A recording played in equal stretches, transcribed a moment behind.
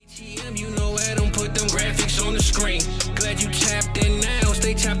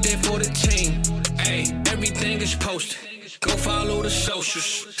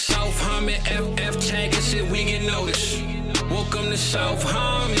to South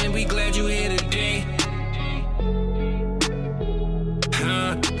Home, and we glad you here today.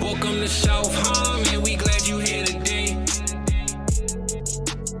 Welcome to South Home, and we glad you here today.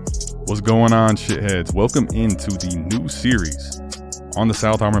 What's going on, shitheads? Welcome into the new series on the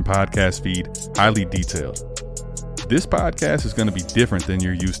South Harmon podcast feed, Highly Detailed. This podcast is going to be different than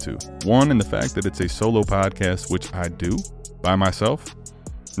you're used to. One, in the fact that it's a solo podcast, which I do by myself.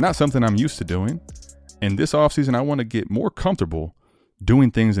 Not something I'm used to doing. And this offseason, I want to get more comfortable doing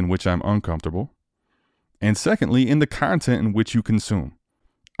things in which I'm uncomfortable. And secondly, in the content in which you consume.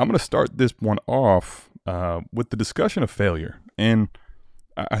 I'm going to start this one off with the discussion of failure. And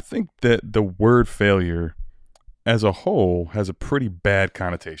I think that the word failure as a whole has a pretty bad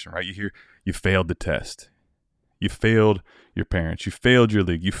connotation, right? You hear you failed the test. You failed your parents. You failed your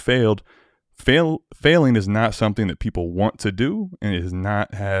league. You failed. Failing is not something that people want to do, and it does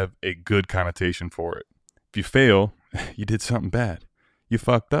not have a good connotation for it. If you fail, you did something bad. You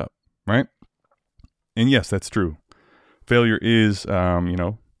fucked up, right? And yes, that's true. Failure is,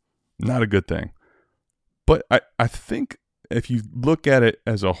 not a good thing. But I think if you look at it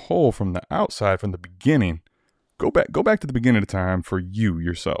as a whole from the outside, from the beginning, go back to the beginning of time for you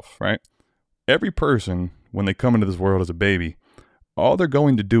yourself, right? Every person, when they come into this world as a baby, all they're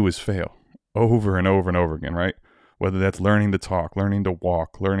going to do is fail over and over and over again, right? Whether that's learning to talk, learning to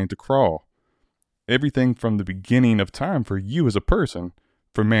walk, learning to crawl. Everything from the beginning of time for you as a person,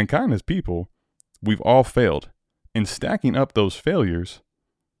 for mankind as people, we've all failed. And stacking up those failures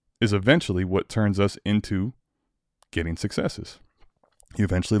is eventually what turns us into getting successes. You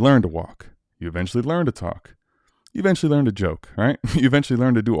eventually learn to walk. You eventually learn to talk. You eventually learn to joke, right? You eventually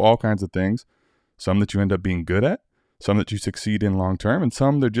learn to do all kinds of things. Some that you end up being good at, some that you succeed in long term, and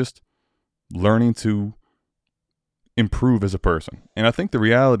some they're just learning to improve as a person. And I think the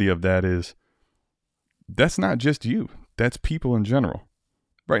reality of that is that's not just you. That's people in general.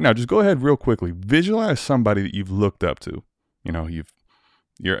 Right now, just go ahead real quickly. Visualize somebody that you've looked up to. You know,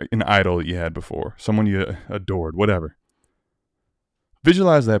 you're an idol that you had before, someone you adored, whatever.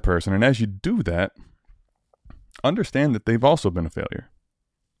 Visualize that person. And as you do that, understand that they've also been a failure.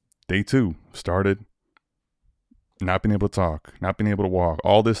 They too started not being able to talk, not being able to walk,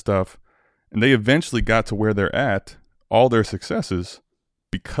 all this stuff. And they eventually got to where they're at, all their successes,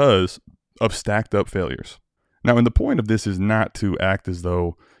 because of stacked up failures. Now, and the point of this is not to act as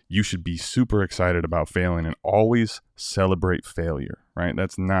though you should be super excited about failing and always celebrate failure, right?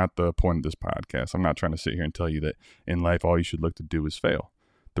 That's not the point of this podcast. I'm not trying to sit here and tell you that in life, all you should look to do is fail.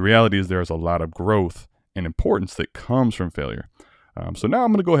 The reality is there's a lot of growth and importance that comes from failure. So now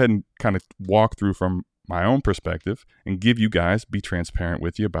I'm going to go ahead and kind of walk through from my own perspective and give you guys, be transparent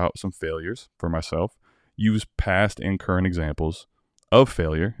with you about some failures for myself, use past and current examples of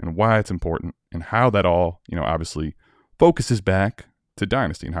failure and why it's important and how that all, obviously focuses back to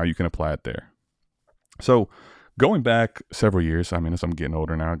Dynasty and how you can apply it there. So going back several years, as I'm getting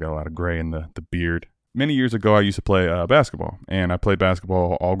older now, I got a lot of gray in the beard. Many years ago, I used to play basketball, and I played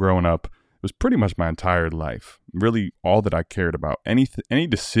basketball all growing up. It was pretty much my entire life. Really all that I cared about. Any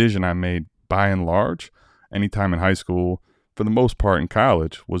decision I made by and large, anytime in high school, for the most part in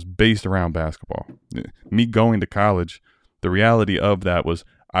college, was based around basketball. Me going to college, the reality of that was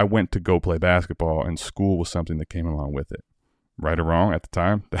I went to go play basketball, and school was something that came along with it. Right or wrong at the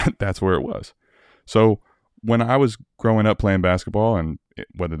time, that's where it was. So when I was growing up playing basketball, and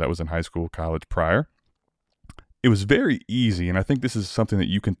whether that was in high school, college, prior, it was very easy. And I think this is something that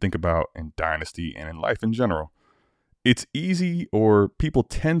you can think about in Dynasty and in life in general. It's easy, or people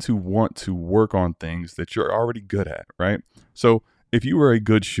tend to want to work on things that you're already good at, right? So if you were a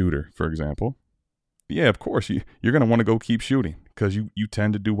good shooter, for example, yeah, of course, you're going to want to go keep shooting because you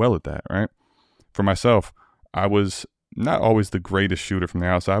tend to do well at that, right? For myself, I was not always the greatest shooter from the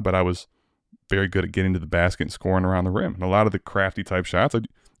outside, but I was very good at getting to the basket and scoring around the rim. And a lot of the crafty type shots, I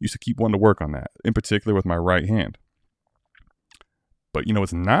used to keep wanting to work on that, in particular with my right hand. But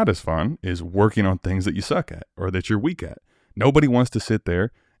what's not as fun is working on things that you suck at or that you're weak at. Nobody wants to sit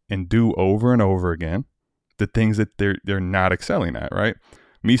there and do over and over again the things that they're not excelling at, right?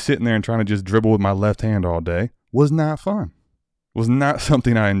 Me sitting there and trying to just dribble with my left hand all day was not fun. Was not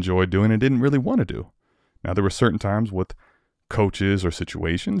something I enjoyed doing and didn't really want to do. Now, there were certain times with coaches or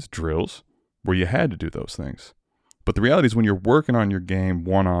situations, drills, where you had to do those things. But the reality is when you're working on your game,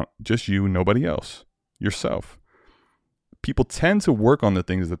 one on just you, nobody else, yourself, people tend to work on the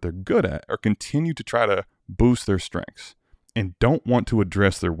things that they're good at or continue to try to boost their strengths and don't want to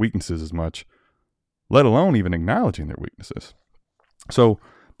address their weaknesses as much, let alone even acknowledging their weaknesses. So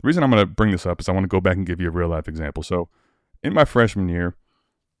the reason I'm going to bring this up is I want to go back and give you a real life example. So in my freshman year,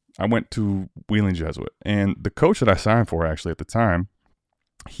 I went to Wheeling Jesuit, and the coach that I signed for actually at the time,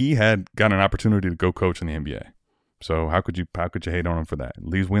 he had got an opportunity to go coach in the NBA. So how could you hate on him for that?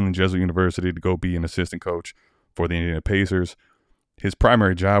 Leaves Wheeling Jesuit University to go be an assistant coach for the Indiana Pacers. His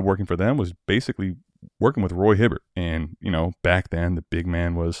primary job working for them was basically working with Roy Hibbert. And, back then the big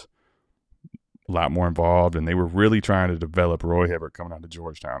man was a lot more involved, and they were really trying to develop Roy Hibbert coming out of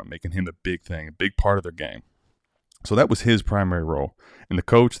Georgetown and making him the big thing, a big part of their game. So that was his primary role. And the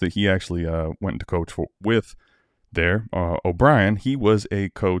coach that he actually went to coach with there, O'Brien, he was a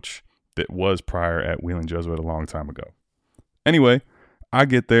coach that was prior at Wheeling Jesuit a long time ago. Anyway, I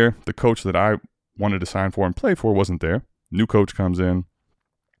get there. The coach that I wanted to sign for and play for wasn't there. New coach comes in,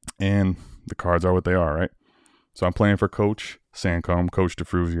 and the cards are what they are, right? So I'm playing for Coach Sancombe. Coach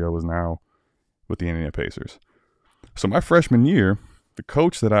DeFruzio was now with the Indiana Pacers. So my freshman year, the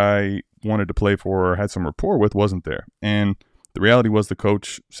coach that I wanted to play for or had some rapport with wasn't there. And the reality was the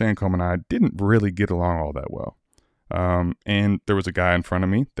coach, Sancombe, and I didn't really get along all that well. And there was a guy in front of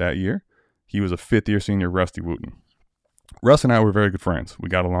me that year. He was a fifth-year senior, Rusty Wooten. Russ and I were very good friends. We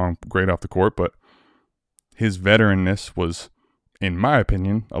got along great off the court, but his veteranness was, in my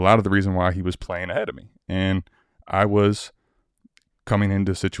opinion, a lot of the reason why he was playing ahead of me. And I was coming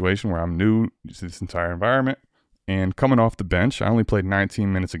into a situation where I'm new to this entire environment. And coming off the bench, I only played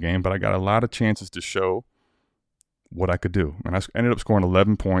 19 minutes a game, but I got a lot of chances to show what I could do. And I ended up scoring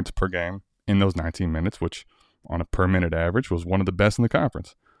 11 points per game in those 19 minutes, which on a per minute average was one of the best in the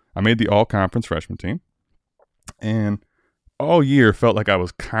conference. I made the all-conference freshman team. And all year felt like I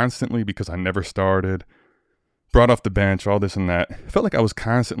was constantly, because I never started, brought off the bench, all this and that, felt like I was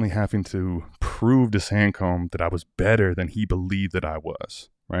constantly having to prove to Sancombe that I was better than he believed that I was,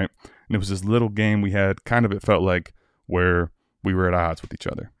 right? And it was this little game we had, kind of it felt like, where we were at odds with each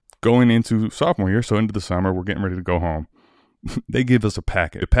other. Going into sophomore year, so into the summer, we're getting ready to go home. They give us a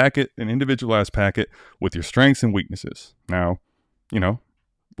packet, an individualized packet with your strengths and weaknesses. Now,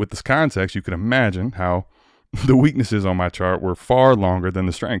 with this context, you could imagine how the weaknesses on my chart were far longer than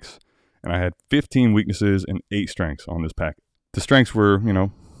the strengths. And I had 15 weaknesses and 8 strengths on this packet. The strengths were,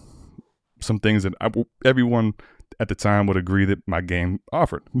 some things that everyone at the time would agree that my game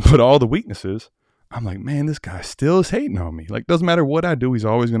offered. But all the weaknesses, I'm like, man, this guy still is hating on me. Like, doesn't matter what I do, he's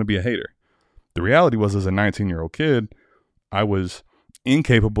always going to be a hater. The reality was, as a 19-year-old kid, I was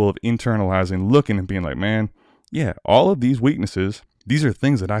incapable of internalizing, looking and being like, man, yeah, all of these weaknesses, these are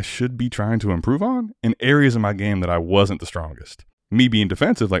things that I should be trying to improve on in areas of my game that I wasn't the strongest. Me being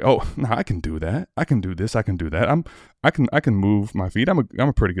defensive, like, oh, no, I can do that. I can do this. I can do that. I can move my feet. I'm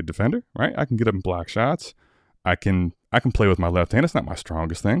a pretty good defender, right? I can get up and block shots. I can play with my left hand. It's not my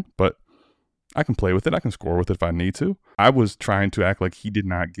strongest thing, but I can play with it. I can score with it if I need to. I was trying to act like he did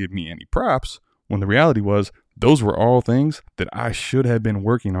not give me any props, when the reality was those were all things that I should have been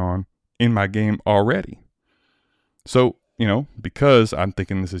working on in my game already. So, because I'm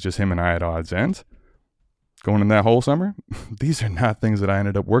thinking this is just him and I at odds ends, going in that whole summer, these are not things that I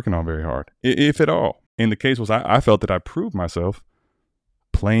ended up working on very hard, if at all. And the case was I felt that I proved myself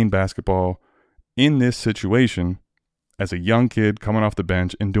playing basketball in this situation as a young kid coming off the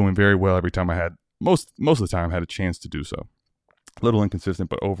bench and doing very well every time I had, most of the time, had a chance to do so. A little inconsistent,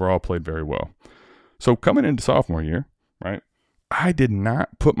 but overall played very well. So coming into sophomore year, right, I did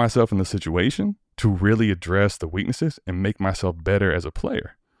not put myself in the situation to really address the weaknesses and make myself better as a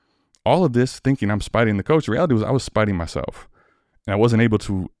player. All of this thinking I'm spiting the coach, the reality was I was spiting myself. And I wasn't able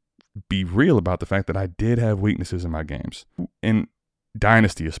to be real about the fact that I did have weaknesses in my games. In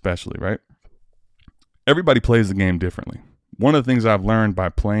Dynasty especially, right? Everybody plays the game differently. One of the things I've learned by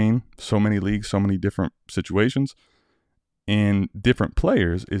playing so many leagues, so many different situations, and different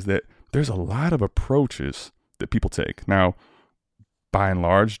players is that there's a lot of approaches that people take. Now, by and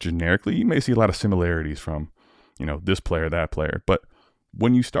large, generically, you may see a lot of similarities from, this player, that player. But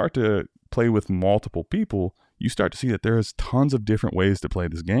when you start to play with multiple people, you start to see that there's tons of different ways to play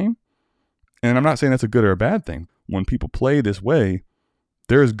this game. And I'm not saying that's a good or a bad thing. When people play this way,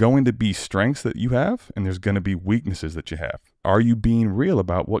 there's going to be strengths that you have, and there's going to be weaknesses that you have. Are you being real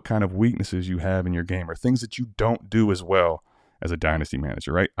about what kind of weaknesses you have in your game, or things that you don't do as well as a dynasty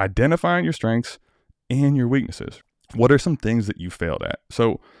manager, right? Identifying your strengths and your weaknesses. What are some things that you failed at?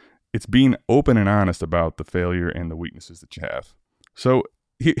 So it's being open and honest about the failure and the weaknesses that you have. So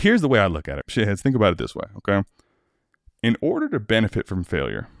here's the way I look at it. Shitheads, think about it this way, okay? In order to benefit from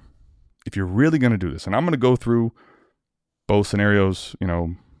failure, if you're really going to do this, and I'm going to go through both scenarios,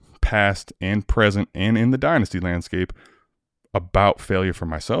 past and present and in the dynasty landscape about failure for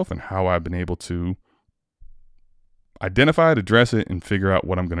myself and how I've been able to identify it, address it, and figure out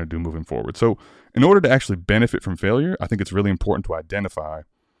what I'm going to do moving forward. So in order to actually benefit from failure, I think it's really important to identify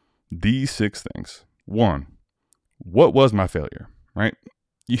these 6 things. 1, what was my failure, right?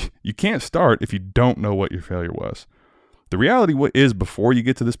 You can't start if you don't know what your failure was. The reality is before you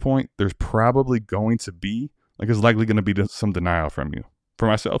get to this point, there's probably going to be, it's likely going to be some denial from you. For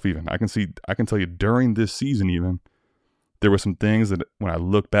myself even, I can tell you during this season even, there were some things that when I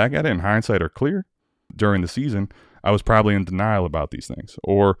look back at it in hindsight are clear. During the season, I was probably in denial about these things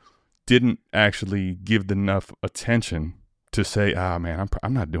or didn't actually give enough attention to say, man,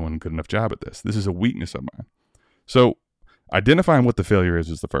 I'm not doing a good enough job at this. This is a weakness of mine. So identifying what the failure is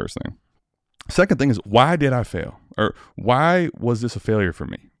the first thing. Second thing is, why did I fail? Or why was this a failure for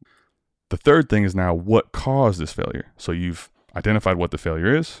me? The third thing is now what caused this failure? So you've identified what the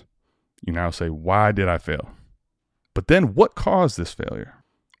failure is. You now say, why did I fail? But then what caused this failure?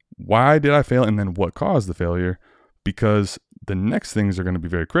 Why did I fail? And then what caused the failure? Because the next things are going to be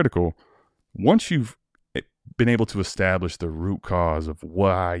very critical. Once you've been able to establish the root cause of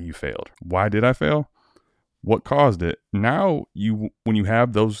why you failed. Why did I fail? What caused it? Now when you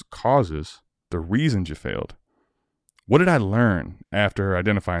have those causes, the reasons you failed, what did I learn after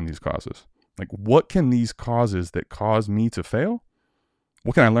identifying these causes? What can these causes that caused me to fail?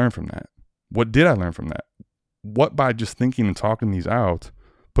 What can I learn from that? What did I learn from that? What by just thinking and talking these out,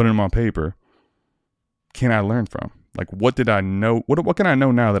 putting them on paper, can I learn from? What did I know? What can I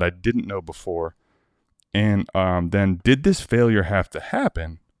know now that I didn't know before? And then did this failure have to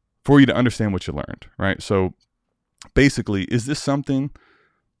happen for you to understand what you learned, right? So basically, is this something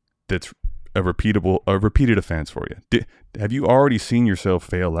that's a repeated offense for you? Have you already seen yourself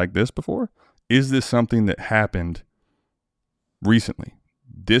fail like this before? Is this something that happened recently?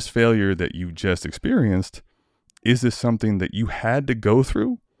 This failure that you just experienced, is this something that you had to go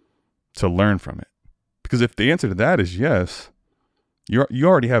through to learn from it? Because if the answer to that is yes, you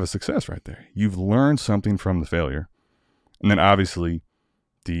already have a success right there. You've learned something from the failure. And then obviously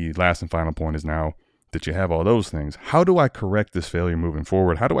the last and final point is now that you have all those things. How do I correct this failure moving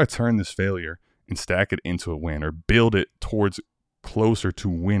forward? How do I turn this failure and stack it into a win or build it towards closer to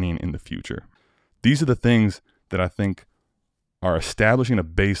winning in the future? These are the things that I think are establishing a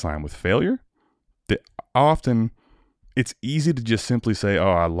baseline with failure that often it's easy to just simply say,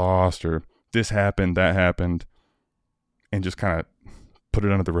 oh, I lost, or this happened, that happened, and just kind of put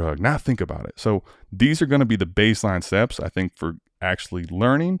it under the rug, not think about it. So these are going to be the baseline steps, I think, for actually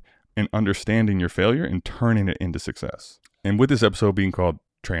learning and understanding your failure and turning it into success. And with this episode being called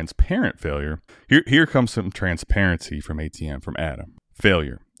Transparent Failure, here comes some transparency from ATM, from Adam.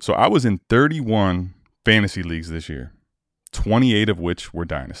 Failure. So I was in 31 fantasy leagues this year, 28 of which were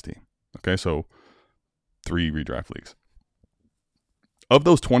Dynasty. Okay, so 3 redraft leagues. Of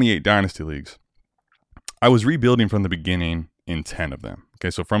those 28 Dynasty leagues, I was rebuilding from the beginning in 10 of them.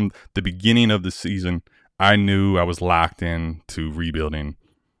 Okay, so from the beginning of the season, I knew I was locked in to rebuilding.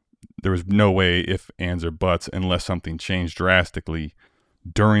 There was no way ifs, ands, or buts unless something changed drastically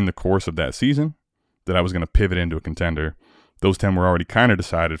during the course of that season that I was going to pivot into a contender. Those 10 were already kind of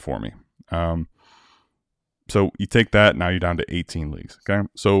decided for me. So you take that, now you're down to 18 leagues. Okay,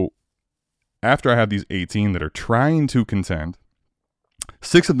 so after I have these 18 that are trying to contend,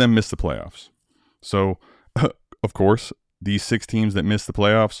 6 of them missed the playoffs. So, of course, these 6 teams that missed the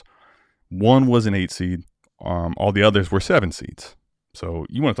playoffs, one was an 8 seed. All the others were 7 seeds. So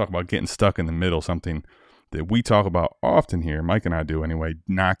you want to talk about getting stuck in the middle, something that we talk about often here, Mike and I do anyway,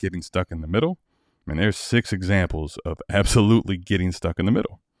 not getting stuck in the middle. I mean, there's 6 examples of absolutely getting stuck in the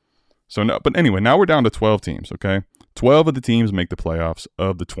middle. So, no, but anyway, now we're down to 12 teams, okay? 12 of the teams make the playoffs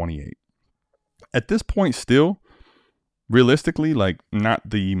of the 28. At this point still, realistically, not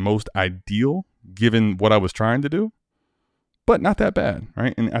the most ideal given what I was trying to do, but not that bad,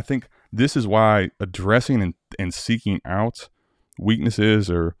 right? And I think this is why addressing and seeking out weaknesses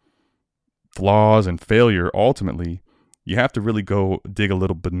or flaws and failure, ultimately, you have to really go dig a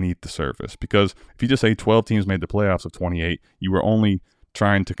little beneath the surface. Because if you just say 12 teams made the playoffs of 28, you were only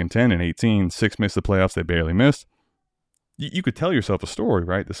trying to contend in 18, 6 missed the playoffs, they barely missed. You could tell yourself a story,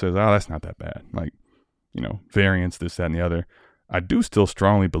 right, that says, oh, that's not that bad. Variance, this, that, and the other. I do still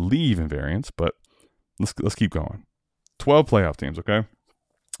strongly believe in variance, but let's keep going. 12 playoff teams, okay?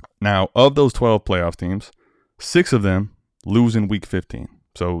 Now, of those 12 playoff teams, 6 of them lose in week 15.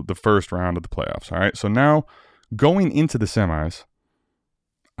 So the first round of the playoffs, all right? So now going into the semis,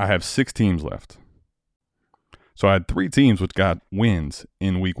 I have 6 teams left. So I had 3 teams which got wins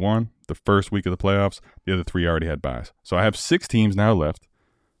in week 1, the first week of the playoffs. The other 3 already had byes. So I have 6 teams now left.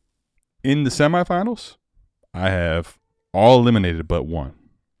 In the semifinals, I have all eliminated but 1.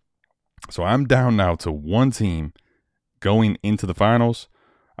 So I'm down now to 1 team going into the finals.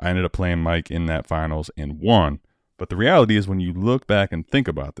 I ended up playing Mike in that finals and won But the reality is, when you look back and think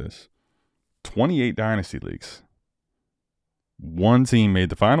about this, 28 dynasty leagues, one team made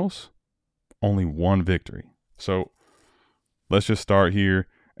the finals, only one victory. So let's just start here.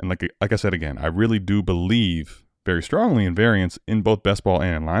 And like I said again, I really do believe very strongly in variance in both best ball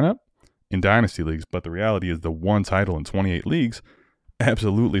and in lineup in dynasty leagues. But the reality is, the one title in 28 leagues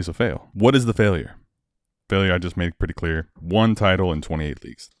absolutely is a fail. What is the failure? Failure, I just made it pretty clear. One title in 28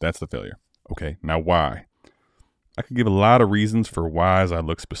 leagues. That's the failure. Okay, now why? I could give a lot of reasons for why as I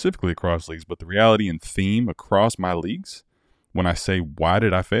look specifically across leagues, but the reality and theme across my leagues, when I say why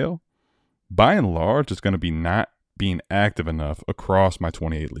did I fail, by and large, it's going to be not being active enough across my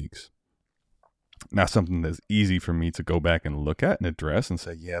 28 leagues. Not something that's easy for me to go back and look at and address and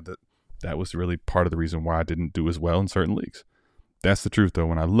say, yeah, that was really part of the reason why I didn't do as well in certain leagues. That's the truth, though,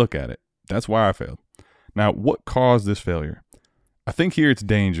 when I look at it. That's why I failed. Now, what caused this failure? I think here it's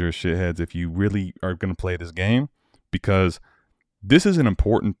dangerous, shitheads, if you really are going to play this game, because this is an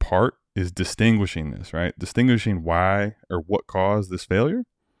important part, is distinguishing this, right? Distinguishing why or what caused this failure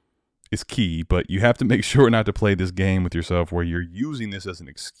is key, but you have to make sure not to play this game with yourself where you're using this as an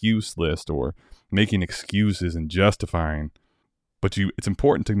excuse list or making excuses and justifying. But it's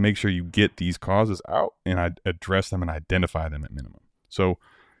important to make sure you get these causes out and address them and identify them at minimum. So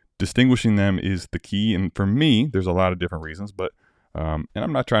distinguishing them is the key. And for me, there's a lot of different reasons, but and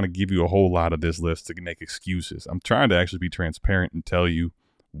I'm not trying to give you a whole lot of this list to make excuses. I'm trying to actually be transparent and tell you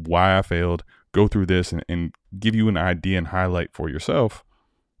why I failed, go through this and give you an idea and highlight for yourself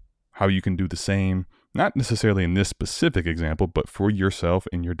how you can do the same, not necessarily in this specific example, but for yourself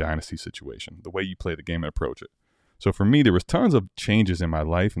in your dynasty situation, the way you play the game and approach it. So for me, there was tons of changes in my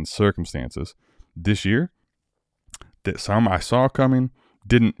life and circumstances this year that some I saw coming,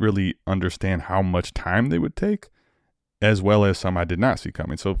 didn't really understand how much time they would take, as well as some I did not see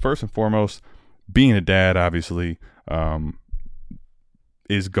coming. So first and foremost, being a dad, obviously,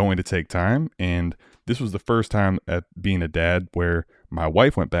 is going to take time. And this was the first time at being a dad where my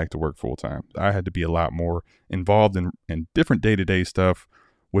wife went back to work full time. I had to be a lot more involved in different day-to-day stuff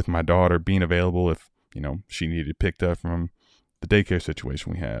with my daughter, being available if, she needed picked up from the daycare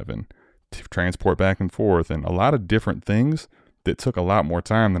situation we have, and transport back and forth, and a lot of different things that took a lot more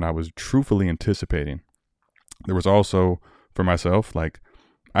time than I was truthfully anticipating. There was also, for myself,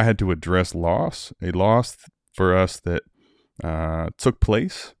 I had to address a loss for us that took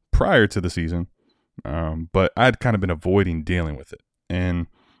place prior to the season, but I'd kind of been avoiding dealing with it. And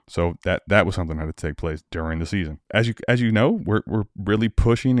so that was something that had to take place during the season. As you know, we're really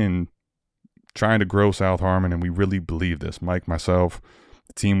pushing and trying to grow South Harmon, and we really believe this. Mike, myself,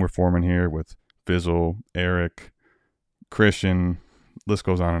 the team we're forming here with Fizzle, Eric, Christian, list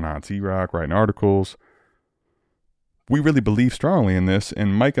goes on and on, T-Rock, writing articles. We really believe strongly in this,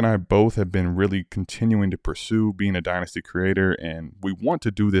 and Mike and I both have been really continuing to pursue being a dynasty creator, and we want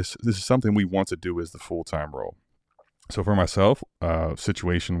to do this. This is something we want to do as the full-time role. So for myself, a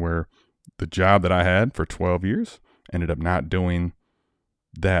situation where the job that I had for 12 years ended up not doing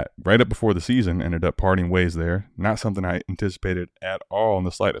that right up before the season, ended up parting ways there. Not something I anticipated at all in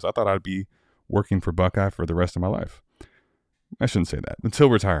the slightest. I thought I'd be working for Buckeye for the rest of my life. I shouldn't say that. Until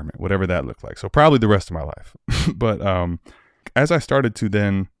retirement, whatever that looked like. So probably the rest of my life. But as I started to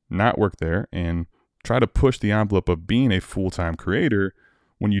then not work there and try to push the envelope of being a full-time creator,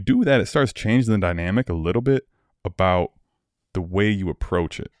 when you do that, it starts changing the dynamic a little bit about the way you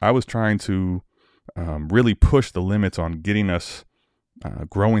approach it. I was trying to really push the limits on getting us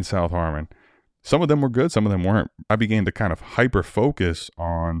growing South Harmon. Some of them were good, some of them weren't. I began to kind of hyper-focus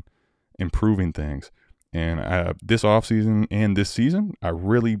on improving things. And this offseason and this season, I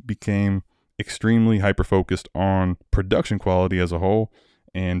really became extremely hyper-focused on production quality as a whole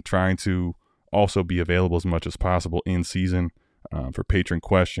and trying to also be available as much as possible in season for patron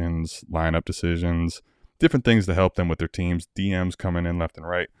questions, lineup decisions, different things to help them with their teams, DMs coming in left and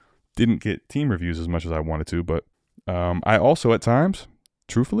right. Didn't get team reviews as much as I wanted to, but I also at times,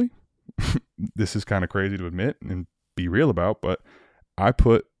 truthfully, this is kind of crazy to admit and be real about, but I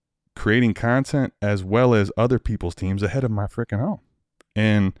put creating content as well as other people's teams ahead of my freaking own.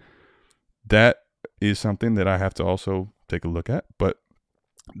 And that is something that I have to also take a look at. But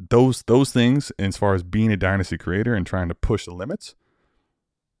those things, as far as being a dynasty creator and trying to push the limits,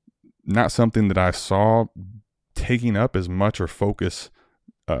 not something that I saw taking up as much or focus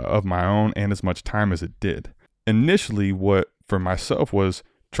of my own and as much time as it did. Initially, what for myself was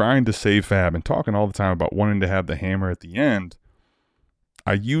trying to save fab and talking all the time about wanting to have the hammer at the end.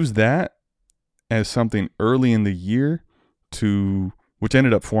 I used that as something early in the year which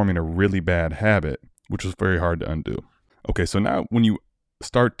ended up forming a really bad habit, which was very hard to undo. Okay, so now when you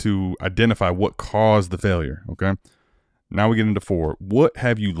start to identify what caused the failure. Okay. Now we get into 4. What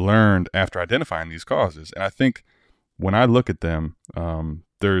have you learned after identifying these causes? And I think when I look at them,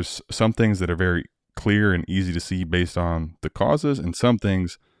 there's some things that are very clear and easy to see based on the causes, and some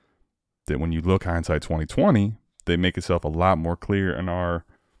things that when you look hindsight 2020, they make itself a lot more clear and are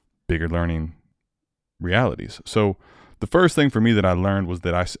bigger learning realities. So the first thing for me that I learned was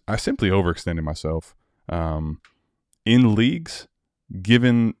that I simply overextended myself in leagues,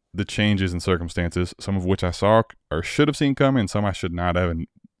 given the changes in circumstances, some of which I saw or should have seen coming, and some I should not have, and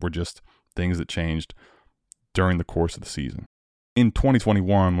were just things that changed during the course of the season. In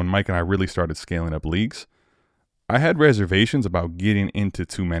 2021, when Mike and I really started scaling up leagues, I had reservations about getting into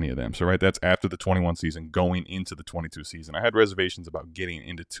too many of them. So, right, that's after the 21 season, going into the 22 season. I had reservations about getting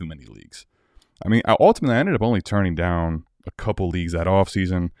into too many leagues. I mean, ultimately, I ended up only turning down a couple leagues that off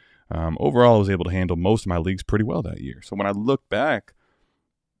season. Overall, I was able to handle most of my leagues pretty well that year. So when I look back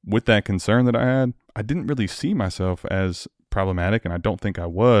with that concern that I had, I didn't really see myself as problematic, and I don't think I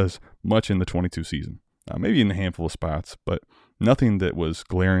was much in the 22 season. Maybe in a handful of spots, but nothing that was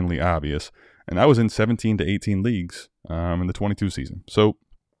glaringly obvious. And I was in 17 to 18 leagues in the 22 season. So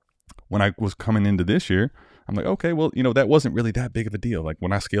when I was coming into this year, I'm like, okay, well, that wasn't really that big of a deal. Like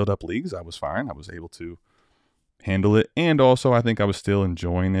when I scaled up leagues, I was fine. I was able to handle it. And also, I think I was still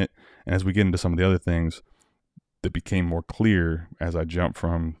enjoying it. And as we get into some of the other things, that became more clear as I jumped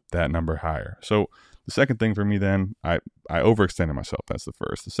from that number higher. So the second thing for me then, I overextended myself. That's the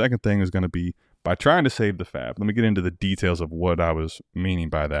first. The second thing is going to be by trying to save the fab. Let me get into the details of what I was meaning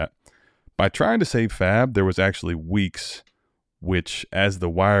by that. By trying to save fab, there was actually weeks which, as the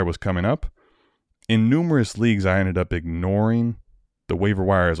wire was coming up, in numerous leagues, I ended up ignoring the waiver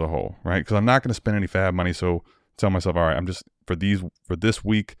wire as a whole, right? Because I'm not going to spend any fab money. So tell myself, all right, I'm just for this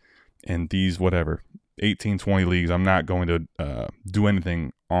week and these 18, 20 leagues, I'm not going to do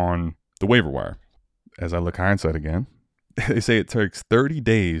anything on the waiver wire. As I look hindsight again, they say it takes 30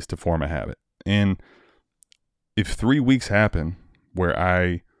 days to form a habit. And if 3 weeks happen where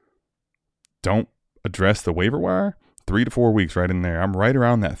I don't address the waiver wire, 3 to 4 weeks right in there, I'm right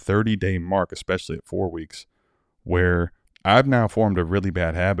around that 30-day mark, especially at 4 weeks, where I've now formed a really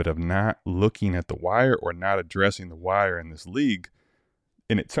bad habit of not looking at the wire or not addressing the wire in this league.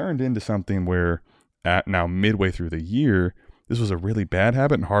 And it turned into something where at now midway through the year, this was a really bad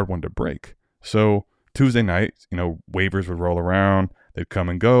habit and hard one to break. So Tuesday night, waivers would roll around, they'd come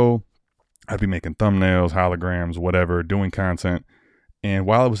and go. I'd be making thumbnails, holograms, whatever, doing content. And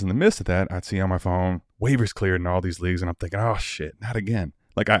while I was in the midst of that, I'd see on my phone, waivers cleared in all these leagues. And I'm thinking, oh shit, not again.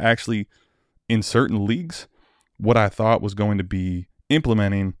 Like I actually, in certain leagues, what I thought was going to be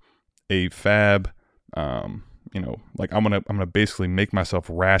implementing a fab, like I'm gonna basically make myself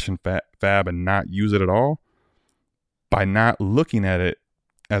ration fab and not use it at all. By not looking at it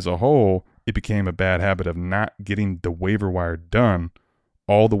as a whole, it became a bad habit of not getting the waiver wire done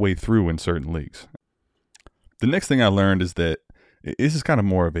all the way through in certain leagues. The next thing I learned is that this is kind of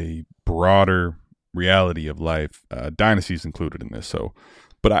more of a broader reality of life. Dynasty's included in this.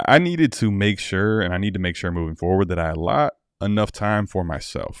 But I needed to make sure, and I need to make sure moving forward, that I allot enough time for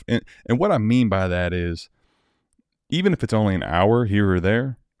myself. And what I mean by that is, even if it's only an hour here or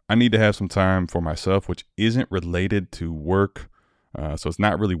there, I need to have some time for myself, which isn't related to work. So it's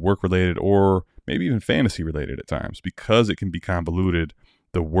not really work related or maybe even fantasy related at times, because it can be convoluted,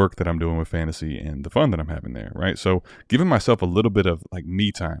 the work that I'm doing with fantasy and the fun that I'm having there, right? So giving myself a little bit of like me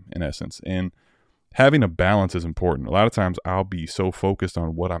time in essence, and having a balance is important. A lot of times I'll be so focused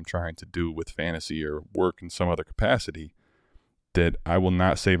on what I'm trying to do with fantasy or work in some other capacity that I will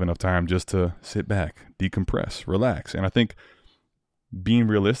not save enough time just to sit back, decompress, relax. And I think being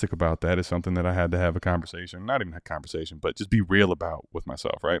realistic about that is something that I had to have a conversation, not even a conversation, but just be real about with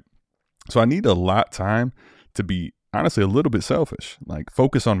myself, right? So I need a lot time to be honestly a little bit selfish, like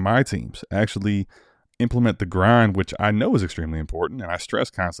focus on my teams, actually implement the grind, which I know is extremely important. And I stress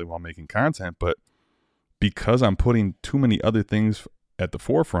constantly while making content, but because I'm putting too many other things at the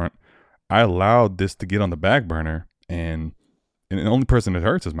forefront, I allowed this to get on the back burner, and the only person that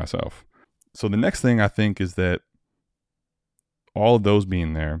hurts is myself. So the next thing I think is that all of those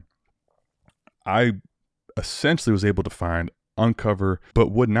being there, I essentially was able to uncover,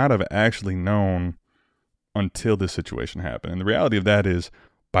 but would not have actually known until this situation happened. And the reality of that is,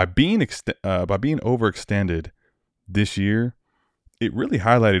 by being overextended this year, it really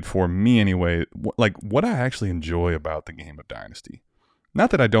highlighted for me anyway, what I actually enjoy about the game of Dynasty.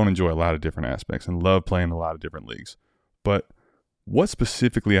 Not that I don't enjoy a lot of different aspects and love playing a lot of different leagues, but what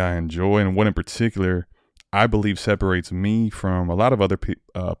specifically I enjoy and what in particular I believe separates me from a lot of other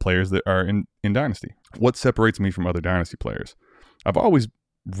players that are in Dynasty. What separates me from other Dynasty players? I've always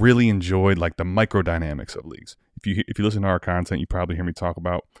really enjoyed like the microdynamics of leagues. If you listen to our content, you probably hear me talk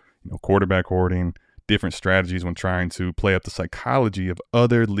about, quarterback hoarding, different strategies when trying to play up the psychology of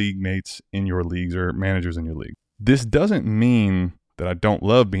other league mates in your leagues or managers in your league. This doesn't mean that I don't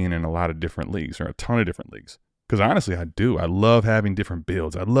love being in a lot of different leagues or a ton of different leagues. Because honestly, I do. I love having different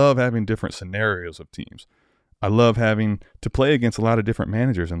builds. I love having different scenarios of teams. I love having to play against a lot of different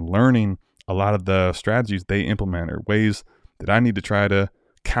managers and learning a lot of the strategies they implement or ways that I need to try to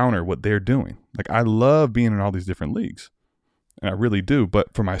counter what they're doing. Like, I love being in all these different leagues, and I really do.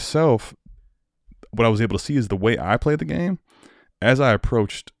 But for myself, what I was able to see is the way I play the game. As I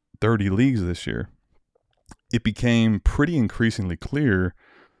approached 30 leagues this year, it became pretty increasingly clear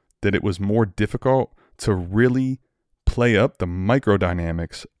that it was more difficult to really play up the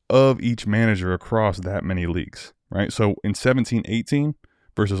microdynamics of each manager across that many leagues, right? So in 17-18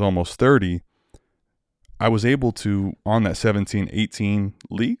 versus almost 30, I was able to, on that 17-18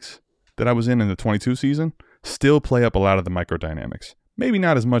 leagues that I was in the 22 season, still play up a lot of the microdynamics. Maybe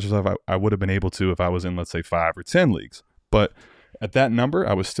not as much as I would have been able to if I was in, let's say, 5 or 10 leagues. But at that number,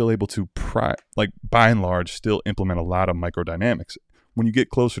 I was still able to, by and large, still implement a lot of microdynamics. When you get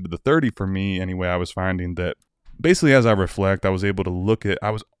closer to the 30, for me anyway, I was finding that basically as I reflect, I was able to look at,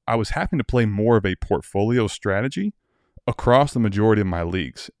 I was having to play more of a portfolio strategy across the majority of my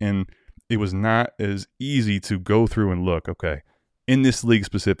leagues. And it was not as easy to go through and look, okay, in this league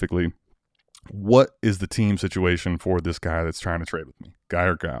specifically, what is the team situation for this guy that's trying to trade with me, guy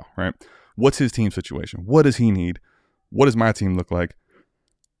or gal, right? What's his team situation? What does he need? What does my team look like?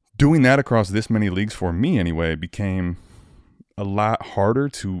 Doing that across this many leagues for me anyway became a lot harder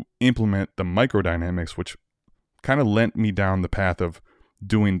to implement the microdynamics, which kind of lent me down the path of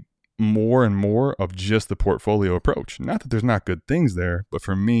doing more and more of just the portfolio approach. Not that there's not good things there, but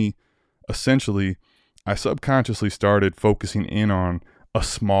for me, essentially, I subconsciously started focusing in on a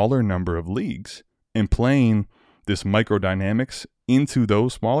smaller number of leagues and playing this microdynamics into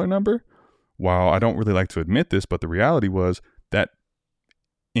those smaller number. While I don't really like to admit this, but the reality was that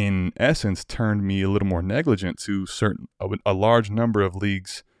in essence turned me a little more negligent to a large number of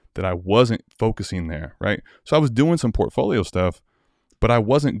leagues that I wasn't focusing there, right? So I was doing some portfolio stuff, but I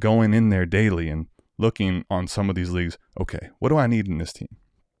wasn't going in there daily and looking on some of these leagues, okay, what do I need in this team?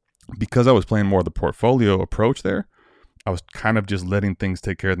 Because I was playing more of the portfolio approach there, I was kind of just letting things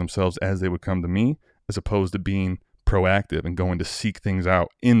take care of themselves as they would come to me, as opposed to being proactive and going to seek things out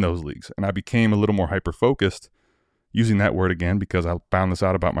in those leagues. And I became a little more hyper-focused, using that word again because I found this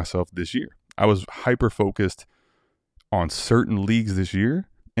out about myself this year. I was hyper-focused on certain leagues this year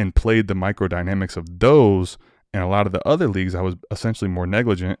and played the microdynamics of those, and a lot of the other leagues I was essentially more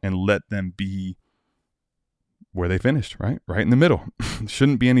negligent and let them be where they finished, right in the middle.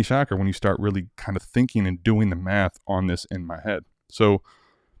 Shouldn't be any shocker when you start really kind of thinking and doing the math on this in my head. So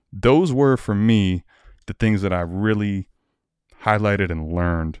those were, for me, the things that I really highlighted and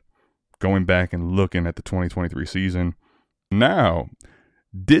learned going back and looking at the 2023 season. Now,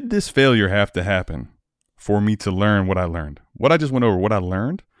 did this failure have to happen for me to learn what I learned? What I just went over, what I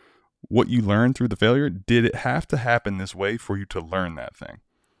learned, what you learned through the failure, did it have to happen this way for you to learn that thing?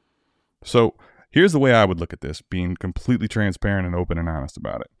 So here's the way I would look at this, being completely transparent and open and honest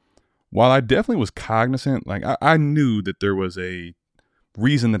about it. While I definitely was cognizant, like I knew that there was a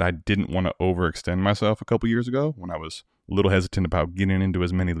reason that I didn't want to overextend myself a couple years ago when I was a little hesitant about getting into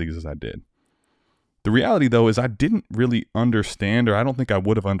as many leagues as I did. The reality, though, is I didn't really understand, or I don't think I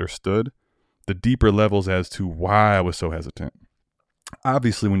would have understood the deeper levels as to why I was so hesitant.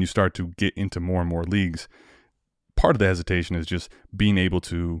 Obviously, when you start to get into more and more leagues, part of the hesitation is just being able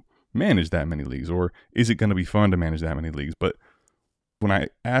to manage that many leagues, or is it going to be fun to manage that many leagues? But when I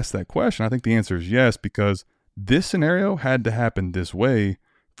asked that question, I think the answer is yes, because this scenario had to happen this way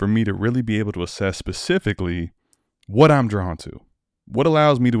for me to really be able to assess specifically what I'm drawn to, what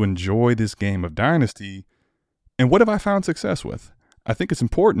allows me to enjoy this game of Dynasty, and what have I found success with. I think it's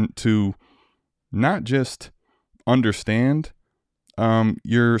important to not just understand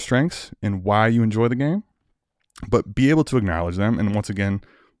your strengths and why you enjoy the game, but be able to acknowledge them. And once again,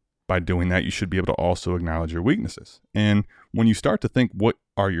 by doing that, you should be able to also acknowledge your weaknesses. And when you start to think, what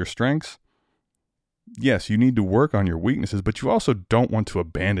are your strengths? Yes, you need to work on your weaknesses, but you also don't want to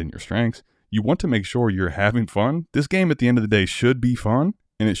abandon your strengths. You want to make sure you're having fun. This game at the end of the day should be fun,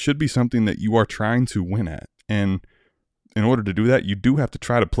 and it should be something that you are trying to win at. And in order to do that, you do have to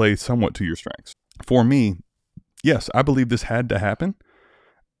try to play somewhat to your strengths. For me, yes, I believe this had to happen.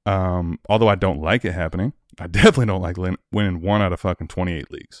 Although I don't like it happening. I definitely don't like winning 1 out of fucking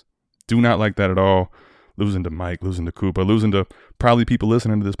 28 leagues. Do not like that at all. Losing to Mike, losing to Koopa, losing to probably people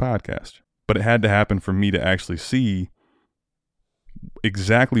listening to this podcast. But it had to happen for me to actually see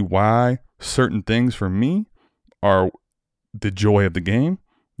exactly why certain things for me are the joy of the game.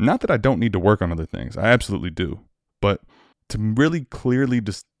 Not that I don't need to work on other things. I absolutely do. But to really clearly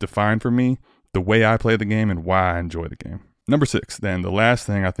just define for me the way I play the game and why I enjoy the game. Number 6, then, the last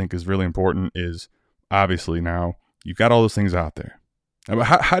thing I think is really important is, obviously now, you've got all those things out there. Now,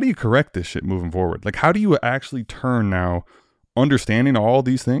 how do you correct this shit moving forward? Like, how do you actually turn now understanding all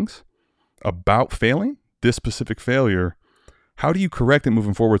these things about failing, this specific failure, how do you correct it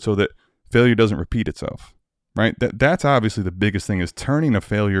moving forward so that failure doesn't repeat itself, right? That's obviously the biggest thing, is turning a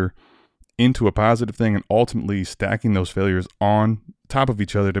failure into a positive thing and ultimately stacking those failures on top of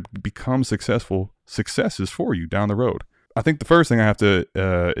each other to become successes for you down the road. I think the first thing I have to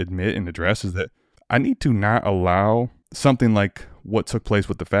admit and address is that I need to not allow something like what took place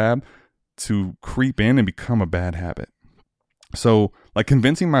with the fab to creep in and become a bad habit. So, like,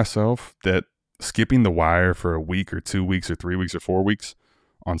 convincing myself that skipping the wire for a week or 2 weeks or 3 weeks or 4 weeks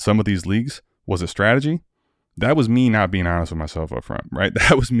on some of these leagues was a strategy. That was me not being honest with myself up front, right?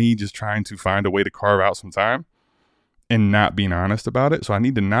 That was me just trying to find a way to carve out some time and not being honest about it. So I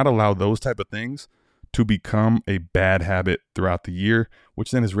need to not allow those type of things to become a bad habit throughout the year,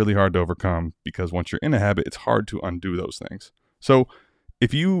 which then is really hard to overcome, because once you're in a habit, it's hard to undo those things. So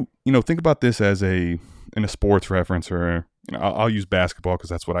if you think about this as in a sports reference, or I'll use basketball because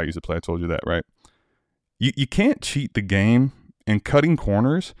that's what I used to play. I told you that, right? You can't cheat the game, and cutting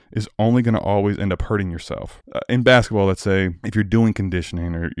corners is only going to always end up hurting yourself. In basketball, let's say if you're doing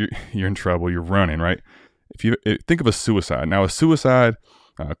conditioning or you're in trouble, you're running, right? If you think of a suicide. Now, a suicide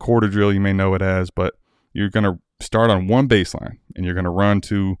quarter drill, you may know it as, but you're going to start on one baseline and you're going to run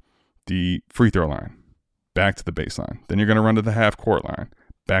to the free throw line, back to the baseline. Then you're going to run to the half court line,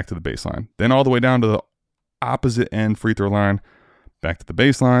 back to the baseline. Then all the way down to the opposite end free throw line, back to the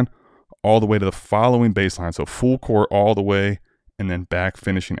baseline, all the way to the following baseline. So full court all the way, and then back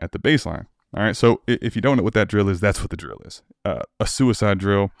finishing at the baseline. All right. So if you don't know what that drill is, that's what the drill is. A suicide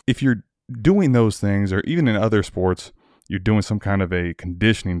drill. If you're doing those things, or even in other sports, you're doing some kind of a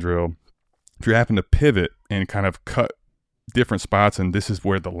conditioning drill, if you happen to pivot and kind of cut different spots, and this is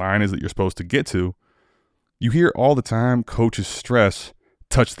where the line is that you're supposed to get to, you hear all the time coaches stress,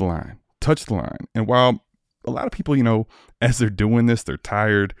 touch the line, touch the line. And while a lot of people, as they're doing this, they're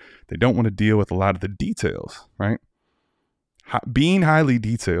tired, they don't want to deal with a lot of the details, right? Being highly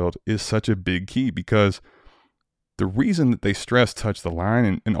detailed is such a big key, because the reason that they stress touch the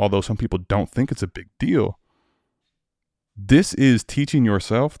line, and although some people don't think it's a big deal, this is teaching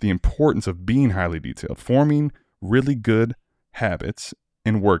yourself the importance of being highly detailed, forming really good habits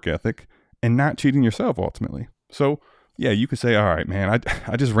and work ethic, and not cheating yourself ultimately. So yeah, you could say, all right, man,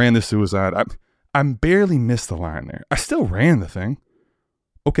 I just ran this suicide. I barely missed the line there. I still ran the thing.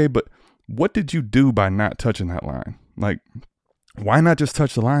 Okay, but what did you do by not touching that line? Like, why not just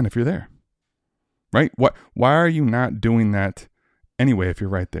touch the line if you're there? Right? Why are you not doing that anyway if you're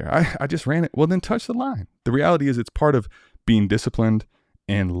right there? I just ran it. Well, then touch the line. The reality is, it's part of being disciplined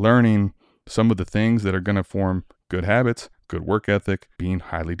and learning some of the things that are going to form good habits, good work ethic, being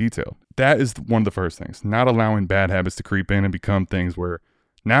highly detailed. That is one of the first things. Not allowing bad habits to creep in and become things where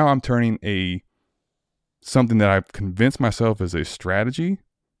now I'm turning something that I've convinced myself is a strategy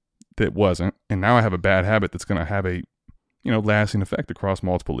that wasn't, and now I have a bad habit that's going to have a lasting effect across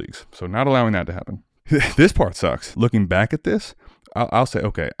multiple leagues. So not allowing that to happen. This part sucks. Looking back at this, I'll say,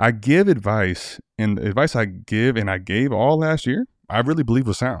 okay, I give advice, and the advice I give and I gave all last year, I really believe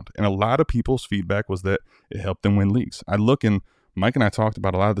was sound. And a lot of people's feedback was that it helped them win leagues. I look, and Mike and I talked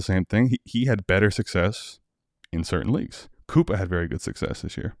about a lot of the same thing. He had better success in certain leagues. Koopa had very good success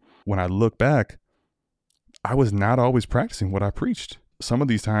this year. When I look back, I was not always practicing what I preached. Some of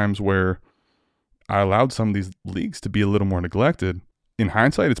these times where I allowed some of these leagues to be a little more neglected, in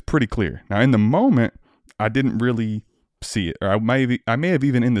hindsight, it's pretty clear. Now, in the moment, I didn't really see it. Or I may have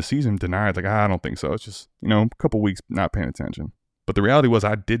even in the season denied, like, I don't think so. It's just, a couple weeks not paying attention. But the reality was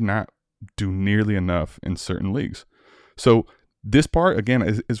I did not do nearly enough in certain leagues. So this part, again,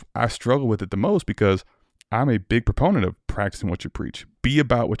 is I struggle with it the most, because I'm a big proponent of practicing what you preach. Be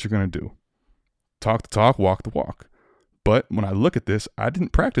about what you're going to do. Talk the talk, walk the walk. But when I look at this, I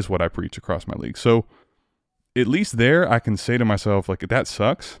didn't practice what I preach across my league. So at least there, I can say to myself, like, that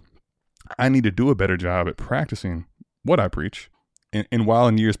sucks. I need to do a better job at practicing what I preach. And while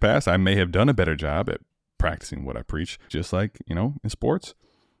in years past, I may have done a better job at practicing what I preach, just like, in sports,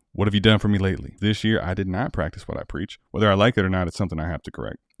 what have you done for me lately? This year, I did not practice what I preach. Whether I like it or not, it's something I have to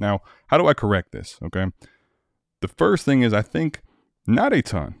correct. Now, how do I correct this? Okay. The first thing is, I think not a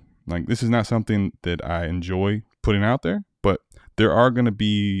ton. Like, this is not something that I enjoy putting out there, but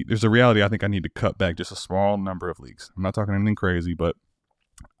there's a reality I think I need to cut back just a small number of leagues. I'm not talking anything crazy, but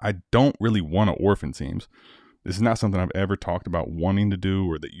I don't really want to orphan teams. This is not something I've ever talked about wanting to do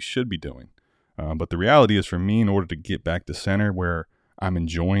or that you should be doing. But the reality is, for me, in order to get back to center where I'm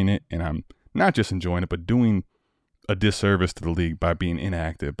enjoying it, and I'm not just enjoying it, but doing a disservice to the league by being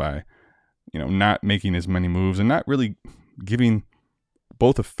inactive, by not making as many moves, and not really giving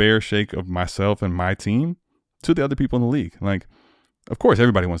both a fair shake of myself and my team to the other people in the league. Like, of course,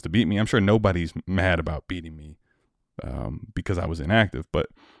 everybody wants to beat me. I'm sure nobody's mad about beating me because I was inactive, but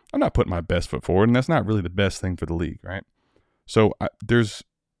I'm not putting my best foot forward, and that's not really the best thing for the league, right? So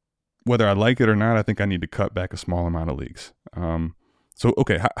whether I like it or not, I think I need to cut back a small amount of leagues.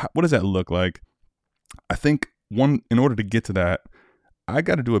 Okay, what does that look like? I think in order to get to that, I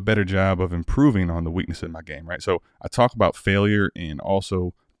got to do a better job of improving on the weakness in my game, right? So I talk about failure and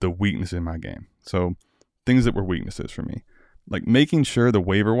also the weakness in my game. So things that were weaknesses for me, like making sure the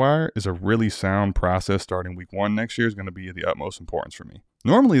waiver wire is a really sound process starting week 1 next year is going to be of the utmost importance for me.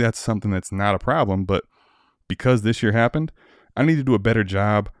 Normally that's something that's not a problem, but because this year happened, I need to do a better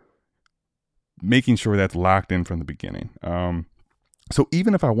job making sure that's locked in from the beginning. So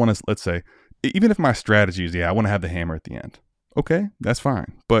even if I want to, let's say, even if my strategy is, I want to have the hammer at the end. Okay, that's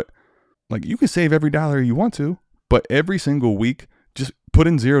fine. But like, you can save every dollar you want to, but every single week, just put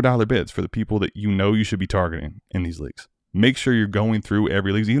in $0 bids for the people that you should be targeting in these leagues. Make sure you're going through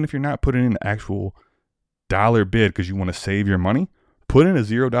every league, even if you're not putting in an actual dollar bid because you want to save your money, put in a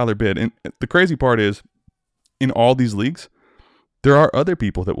 $0 bid. And the crazy part is, in all these leagues, there are other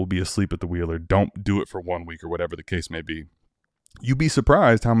people that will be asleep at the wheel or don't do it for 1 week or whatever the case may be. You'd be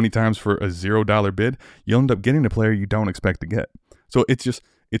surprised how many times for a $0 bid, you'll end up getting a player you don't expect to get. So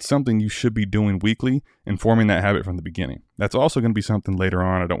it's something you should be doing weekly and forming that habit from the beginning. That's also going to be something later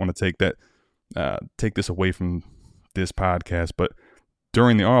on. I don't want to take this away from this podcast, but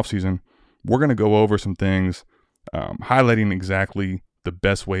during the off season, we're going to go over some things, highlighting exactly the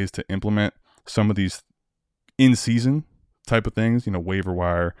best ways to implement some of these in-season type of things, waiver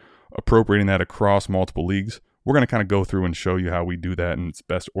wire, appropriating that across multiple leagues. We're going to kind of go through and show you how we do that, and it's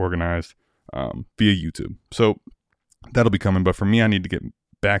best organized via YouTube. So that'll be coming. But for me, I need to get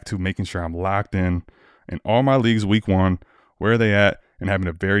back to making sure I'm locked in all my leagues week 1, where are they at, and having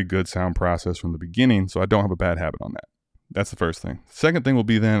a very good sound process from the beginning so I don't have a bad habit on that. That's the first thing. Second thing will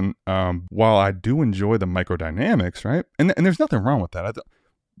be then, while I do enjoy the microdynamics, right? And there's nothing wrong with that.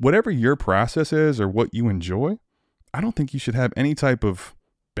 Whatever your process is or what you enjoy, I don't think you should have any type of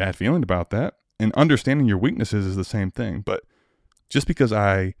bad feeling about that. And understanding your weaknesses is the same thing. But just because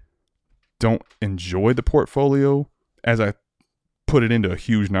I don't enjoy the portfolio as I put it into a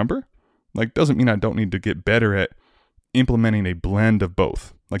huge number, doesn't mean I don't need to get better at implementing a blend of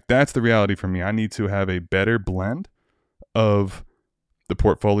both. That's the reality for me. I need to have a better blend of the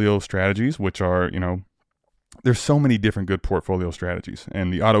portfolio strategies, which are, there's so many different good portfolio strategies.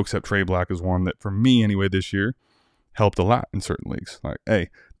 And the auto accept trade block is one that, for me anyway, this year helped a lot in certain leagues. Hey,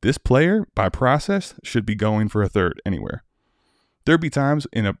 this player by process should be going for a third anywhere. There'd be times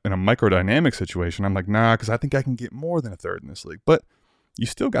in a microdynamic situation, I'm like, nah, because I think I can get more than a third in this league. But you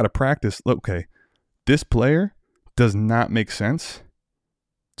still got to practice. Okay, this player does not make sense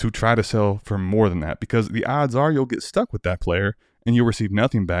to try to sell for more than that, because the odds are you'll get stuck with that player and you'll receive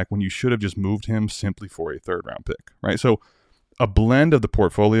nothing back when you should have just moved him simply for a 3rd round pick, right? So a blend of the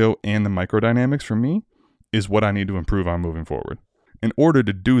portfolio and the microdynamics for me is what I need to improve on moving forward. In order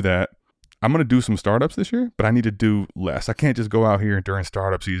to do that, I'm going to do some startups this year, but I need to do less. I can't just go out here during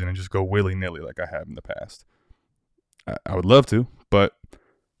startup season and just go willy-nilly like I have in the past. I would love to, but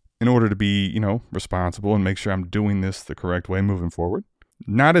in order to be, responsible and make sure I'm doing this the correct way moving forward,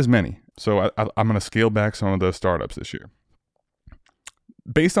 not as many. So I'm going to scale back some of the startups this year.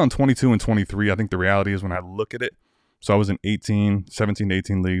 Based on 22 and 23, I think the reality is when I look at it, so I was in 17 to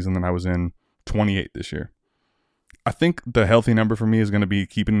 18 leagues, and then I was in 28 this year. I think the healthy number for me is going to be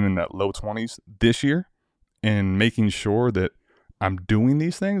keeping it in that low 20s this year and making sure that I'm doing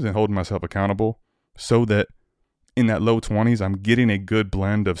these things and holding myself accountable so that in that low 20s, I'm getting a good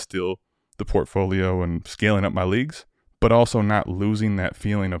blend of still the portfolio and scaling up my leagues, but also not losing that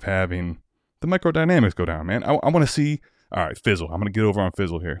feeling of having the microdynamics go down, man. I want to see, all right, Fizzle. I'm going to get over on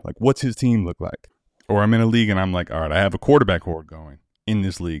Fizzle here. What's his team look like? Or I'm in a league and I'm like, all right, I have a quarterback horde going in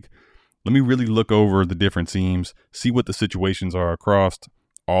this league. Let me really look over the different teams, see what the situations are across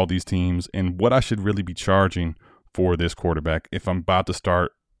all these teams, and what I should really be charging for this quarterback if I'm about to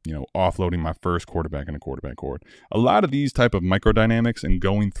start, offloading my first quarterback in a quarterback horde. A lot of these type of microdynamics and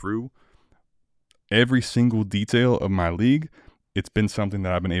going through every single detail of my league, it's been something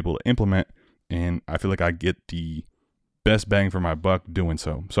that I've been able to implement, and I feel like I get the best bang for my buck doing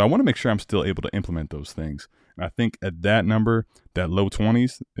so. So I want to make sure I'm still able to implement those things. And I think at that number, that low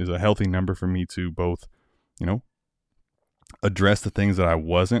 20s is a healthy number for me to both, address the things that I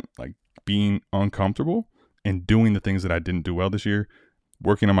wasn't, like being uncomfortable and doing the things that I didn't do well this year,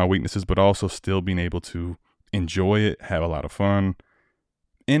 working on my weaknesses, but also still being able to enjoy it, have a lot of fun,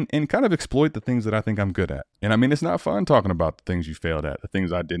 and kind of exploit the things that I think I'm good at. And I mean, it's not fun talking about the things you failed at, the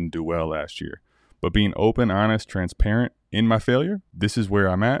things I didn't do well last year, but being open, honest, transparent in my failure, this is where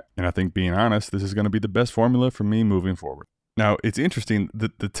I'm at. And I think being honest, this is going to be the best formula for me moving forward. Now, it's interesting.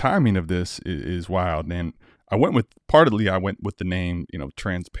 The timing of this is wild. And I went with the name,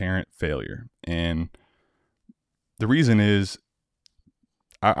 transparent failure. And the reason is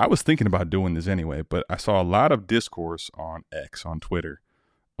I was thinking about doing this anyway, but I saw a lot of discourse on X, on Twitter,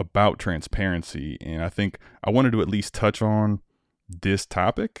 about transparency. And I think I wanted to at least touch on this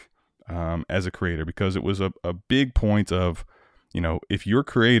topic as a creator, because it was a big point of, if your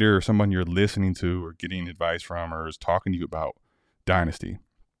creator or someone you're listening to or getting advice from or is talking to you about Dynasty,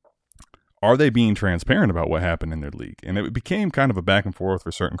 are they being transparent about what happened in their league? And it became kind of a back and forth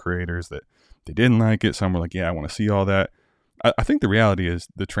for certain creators that they didn't like it. Some were like, yeah, I want to see all that. I think the reality is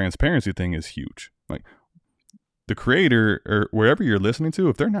the transparency thing is huge. Like the creator or wherever you're listening to,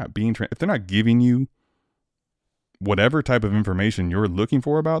 if they're not if they're not giving you whatever type of information you're looking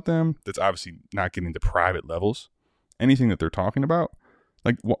for about them, that's obviously not getting to private levels, anything that they're talking about,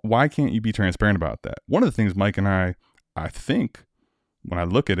 like why can't you be transparent about that? One of the things Mike and I think when I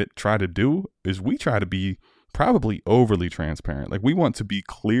look at it, try to do is we try to be probably overly transparent. Like we want to be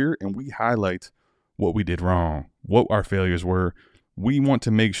clear and we highlight what we did wrong, what our failures were. We want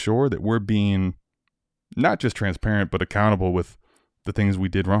to make sure that we're being not just transparent, but accountable with the things we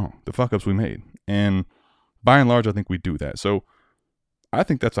did wrong, the fuck ups we made. And by and large, I think we do that. So I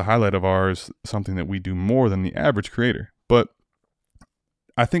think that's a highlight of ours, something that we do more than the average creator. But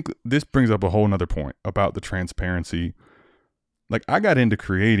I think this brings up a whole nother point about the transparency. Like I got into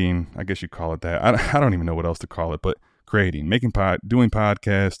creating, I guess you call it that. I don't even know what else to call it, but creating, doing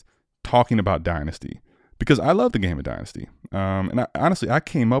podcasts, talking about Dynasty, because I love the game of Dynasty. And honestly, I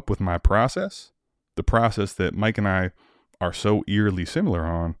came up with my process, the process that Mike and I are so eerily similar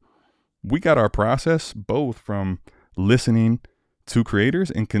on. We got our process both from listening to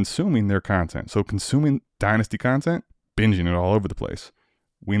creators and consuming their content. So consuming Dynasty content, binging it all over the place.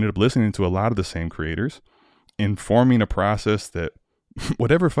 We ended up listening to a lot of the same creators and forming a process that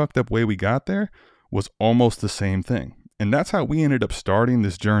whatever fucked up way we got there was almost the same thing. And that's how we ended up starting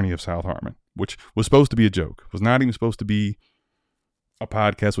this journey of South Harmon, which was supposed to be a joke. It was not even supposed to be a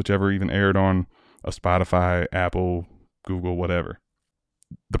podcast, whichever even aired on a Spotify, Apple, Google, whatever.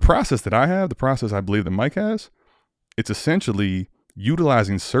 The process that I have, the process I believe that Mike has, it's essentially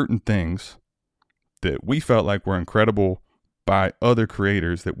utilizing certain things that we felt like were incredible by other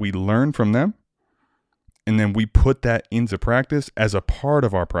creators that we learned from them. And then we put that into practice as a part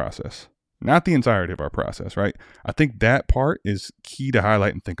of our process, not the entirety of our process, right? I think that part is key to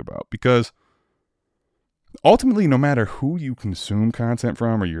highlight and think about, because ultimately, no matter who you consume content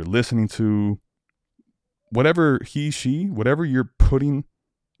from or you're listening to, whatever whatever you're putting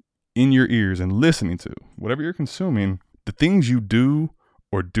in your ears and listening to, whatever you're consuming, the things you do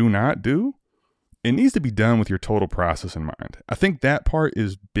or do not do, it needs to be done with your total process in mind. I think that part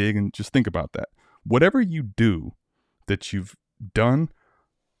is big, and just think about that. Whatever you do that you've done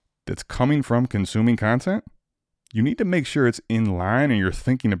that's coming from consuming content, you need to make sure it's in line and you're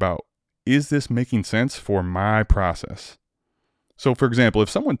thinking about, is this making sense for my process? So for example, if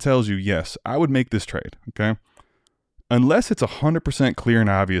someone tells you, yes, I would make this trade, okay? Unless it's 100% clear and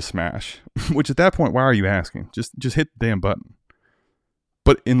obvious smash, which at that point, why are you asking? Just hit the damn button.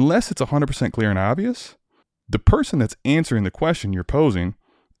 But unless it's 100% clear and obvious, the person that's answering the question you're posing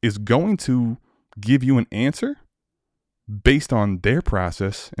is going to give you an answer based on their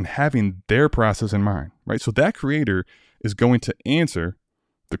process and having their process in mind, right? So that creator is going to answer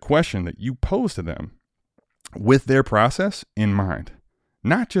the question that you pose to them with their process in mind,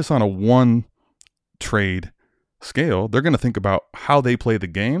 not just on a one trade scale. They're going to think about how they play the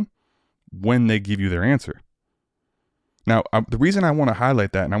game when they give you their answer. Now, the reason I want to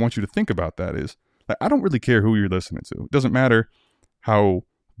highlight that and I want you to think about that is that I don't really care who you're listening to. It doesn't matter how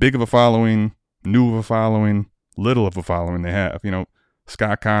big of a following, new of a following, little of a following they have.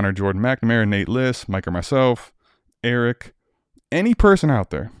 Scott Connor, Jordan McNamara, Nate Liss, Mike or myself, Eric, any person out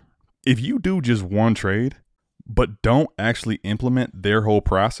there. If you do just one trade, but don't actually implement their whole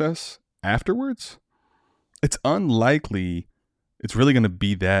process afterwards, it's unlikely it's really going to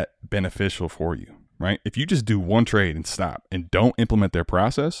be that beneficial for you, right? If you just do one trade and stop and don't implement their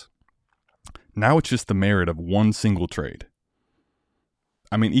process, Now it's just the merit of one single trade.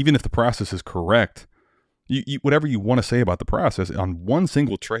 I mean, even if the process is correct, whatever you want to say about the process, on one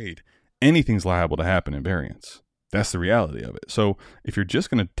single trade, anything's liable to happen in variance. That's the reality of it. So if you're just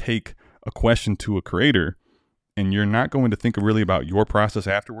going to take a question to a creator and you're not going to think really about your process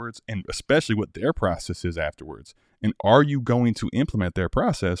afterwards, and especially what their process is afterwards, and are you going to implement their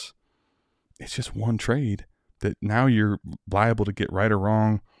process, it's just one trade that now you're liable to get right or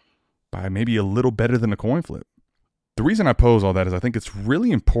wrong by maybe a little better than a coin flip. The reason I pose all that is I think it's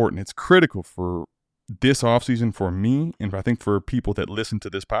really important. It's critical for this offseason for me, and I think for people that listen to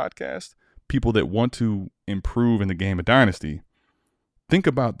this podcast, people that want to improve in the game of Dynasty. Think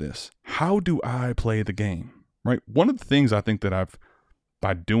about this. How do I play the game? Right? One of the things I think that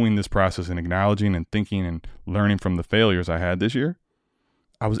by doing this process and acknowledging and thinking and learning from the failures I had this year,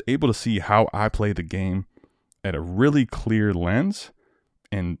 I was able to see how I play the game at a really clear lens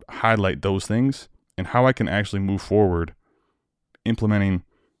and highlight those things and how I can actually move forward implementing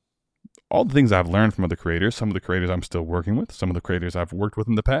all the things I've learned from other creators, some of the creators I'm still working with, some of the creators I've worked with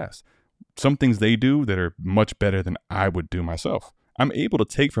in the past, some things they do that are much better than I would do myself. I'm able to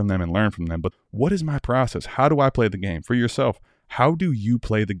take from them and learn from them, but what is my process? How do I play the game? For yourself, how do you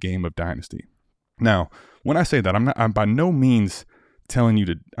play the game of Dynasty? Now, when I say that, I'm by no means telling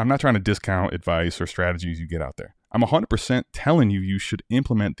you I'm not trying to discount advice or strategies you get out there. I'm 100% telling you should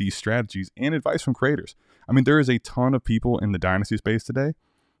implement these strategies and advice from creators. I mean, there is a ton of people in the Dynasty space today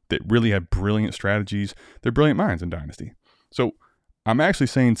that really have brilliant strategies. They're brilliant minds in Dynasty. So I'm actually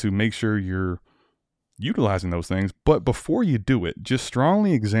saying to make sure you're utilizing those things, but before you do it, just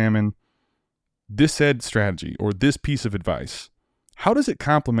strongly examine this said strategy or this piece of advice. How does it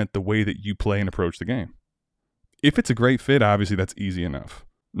complement the way that you play and approach the game? If it's a great fit, obviously that's easy enough.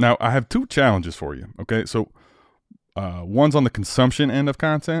 Now, I have two challenges for you, okay? So one's on the consumption end of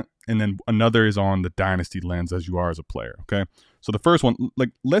content, and then another is on the Dynasty lens as you are as a player, okay? So the first one,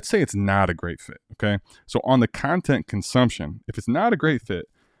 let's say it's not a great fit, okay? So on the content consumption, if it's not a great fit,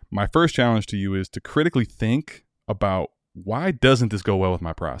 my first challenge to you is to critically think about why doesn't this go well with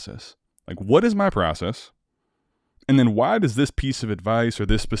my process? What is my process? And then why does this piece of advice or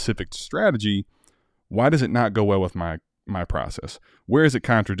this specific strategy, why does it not go well with my process? Where is it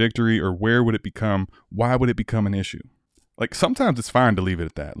contradictory, or why would it become an issue? Sometimes it's fine to leave it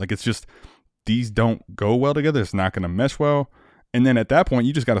at that. It's just, these don't go well together. It's not going to mesh well. And then at that point,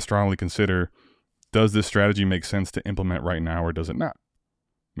 you just got to strongly consider, does this strategy make sense to implement right now, or does it not?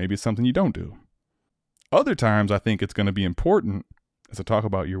 Maybe it's something you don't do. Other times, I think it's going to be important, as I talk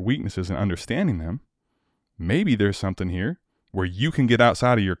about your weaknesses and understanding them, maybe there's something here where you can get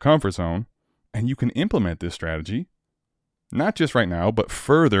outside of your comfort zone and you can implement this strategy, not just right now, but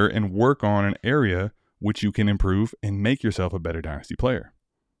further, and work on an area which you can improve and make yourself a better Dynasty player.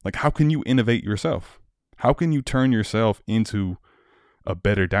 How can you innovate yourself? How can you turn yourself into a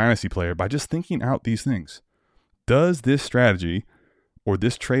better Dynasty player by just thinking out these things? Does this strategy or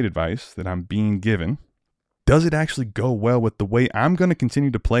this trade advice that I'm being given, does it actually go well with the way I'm going to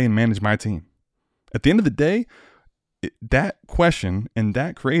continue to play and manage my team? At the end of the day, that question and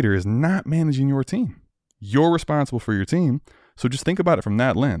that creator is not managing your team. You're responsible for your team. So just think about it from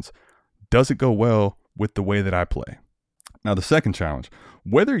that lens. Does it go well with the way that I play? Now, the second challenge,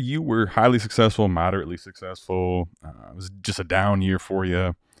 whether you were highly successful, moderately successful, it was just a down year for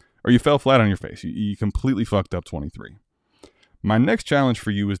you, or you fell flat on your face, you completely fucked up 23. My next challenge for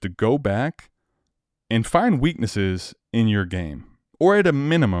you is to go back and find weaknesses in your game, or at a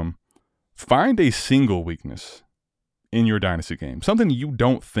minimum, find a single weakness in your Dynasty game, something you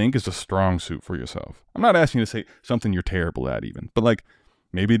don't think is a strong suit for yourself. I'm not asking you to say something you're terrible at even, but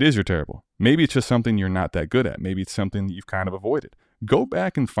maybe it is you're terrible. Maybe it's just something you're not that good at. Maybe it's something that you've kind of avoided. Go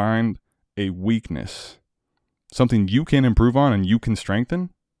back and find a weakness, something you can improve on and you can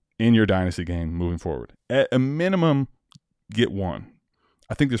strengthen in your Dynasty game moving forward. At a minimum, get one.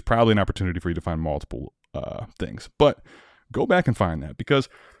 I think there's probably an opportunity for you to find multiple things, but go back and find that, because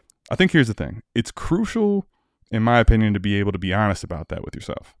I think here's the thing. It's crucial, in my opinion, to be able to be honest about that with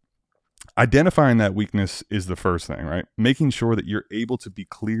yourself. Identifying that weakness is the first thing, right? Making sure that you're able to be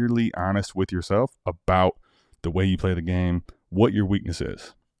clearly honest with yourself about the way you play the game, what your weakness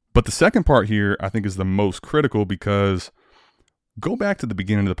is. But the second part here, I think, is the most critical, because go back to the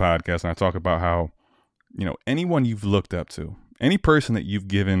beginning of the podcast and I talk about how, anyone you've looked up to, any person that you've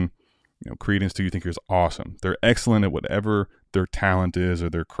given, credence to, you think is awesome. They're excellent at whatever their talent is or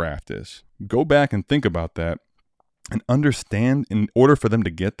their craft is. Go back and think about that and understand, in order for them to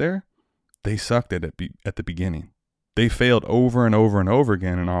get there, they sucked at it at the beginning. They failed over and over and over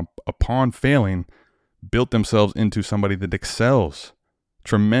again, and upon failing, built themselves into somebody that excels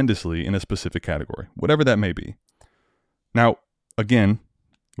tremendously in a specific category, whatever that may be. Now, again,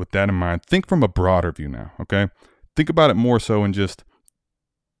 with that in mind, think from a broader view now, okay? Think about it more so in just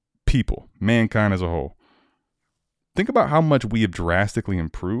people, mankind as a whole. Think about how much we have drastically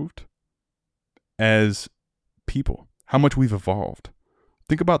improved as people, how much we've evolved.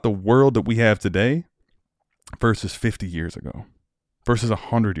 Think about the world that we have today versus 50 years ago, versus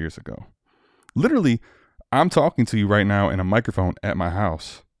 100 years ago. Literally, I'm talking to you right now in a microphone at my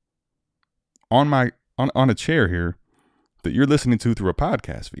house on a chair here that you're listening to through a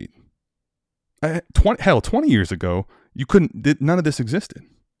podcast feed. 20 years ago, none of this existed.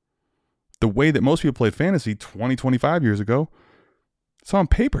 The way that most people played fantasy 25 years ago, it's on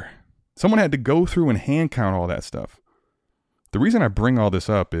paper. Someone had to go through and hand count all that stuff. The reason I bring all this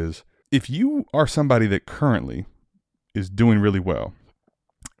up is if you are somebody that currently is doing really well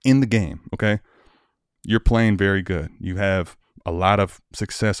in the game, okay? You're playing very good. You have a lot of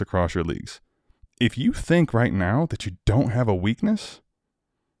success across your leagues. If you think right now that you don't have a weakness,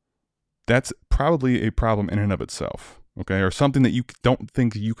 that's probably a problem in and of itself, okay? Or something that you don't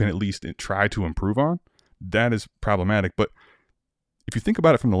think you can at least try to improve on. That is problematic. But if you think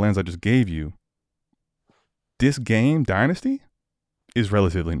about it from the lens I just gave you, this game, Dynasty, is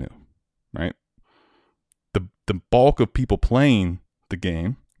relatively new, right? The bulk of people playing the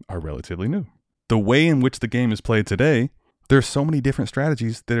game are relatively new. The way in which the game is played today, there's so many different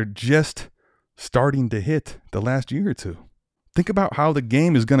strategies that are just starting to hit the last year or two. Think about how the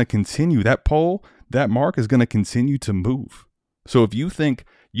game is going to continue. That mark is going to continue to move. So if you think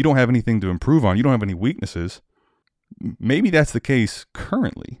you don't have anything to improve on, you don't have any weaknesses, maybe that's the case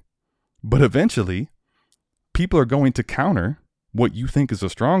currently. But eventually, people are going to counter what you think is a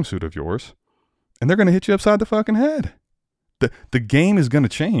strong suit of yours, and they're going to hit you upside the fucking head. The game is going to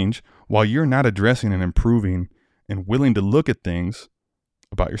change while you're not addressing and improving and willing to look at things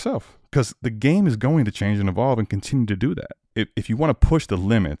about yourself, because the game is going to change and evolve and continue to do that. If you want to push the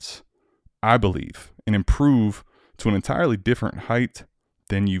limits, I believe, and improve to an entirely different height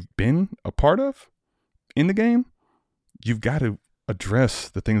than you've been a part of in the game, you've got to address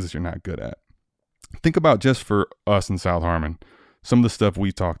the things that you're not good at. Think about, just for us in South Harmon, some of the stuff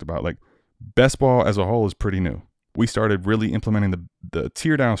we talked about. Like, best ball as a whole is pretty new. We started really implementing the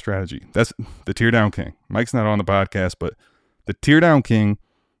tier down strategy. That's the tier down king. Mike's not on the podcast, but the tier down king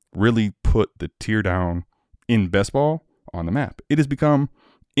really put the tier down in best ball on the map. It has become,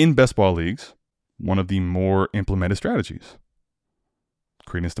 in best ball leagues, one of the more implemented strategies.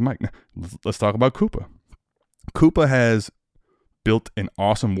 Credence to Mike. Now, let's talk about Koopa. Koopa has built an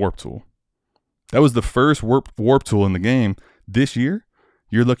awesome warp tool. That was the first warp tool in the game. This year,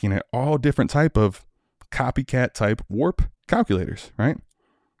 you're looking at all different type of copycat type warp calculators, right?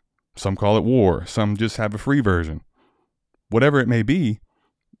 Some call it war. Some just have a free version. Whatever it may be,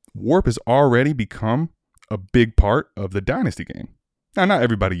 warp has already become a big part of the Dynasty game. Now, not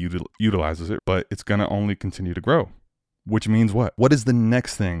everybody utilizes it, but it's going to only continue to grow, which means what? What is the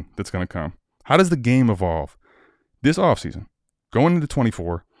next thing that's going to come? How does the game evolve this offseason? Going into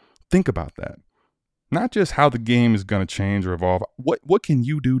 24, think about that. Not just how the game is going to change or evolve. What can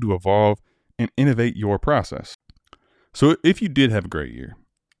you do to evolve and innovate your process? So if you did have a great year,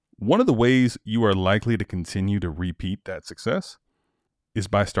 one of the ways you are likely to continue to repeat that success is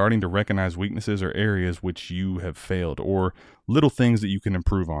by starting to recognize weaknesses or areas which you have failed, or little things that you can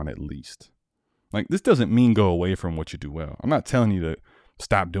improve on at least. Like, this doesn't mean go away from what you do well. I'm not telling you to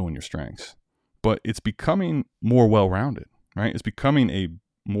stop doing your strengths, but it's becoming more well-rounded, right? It's becoming a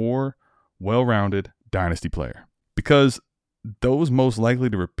more well-rounded Dynasty player, because those most likely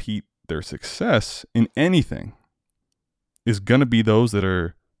to repeat their success in anything is going to be those that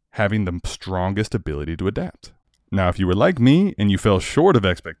are having the strongest ability to adapt. Now, if you were like me and you fell short of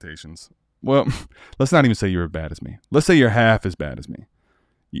expectations, well, let's not even say you're as bad as me. Let's say you're half as bad as me.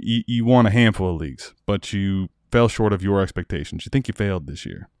 You won a handful of leagues, but you fell short of your expectations. You think you failed this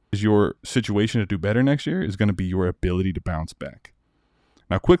year. Is your situation to do better next year is going to be your ability to bounce back.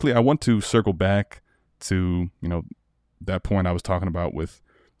 Now, quickly, I want to circle back to, that point I was talking about with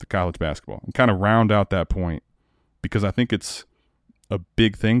the college basketball and kind of round out that point, because I think it's a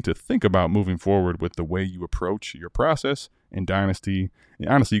big thing to think about moving forward with the way you approach your process in Dynasty. And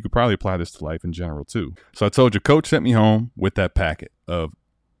honestly, you could probably apply this to life in general too. So I told you, Coach sent me home with that packet of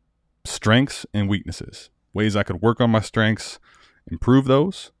strengths and weaknesses, ways I could work on my strengths, improve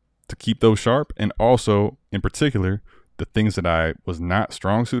those to keep those sharp, and also, in particular, the things that I was not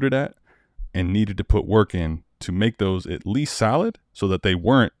strong suited at and needed to put work in to make those at least solid so that they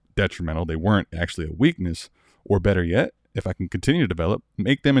weren't detrimental, they weren't actually a weakness, or better yet, if I can continue to develop,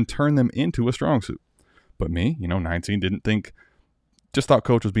 make them and turn them into a strong suit. But me, 19, didn't think just thought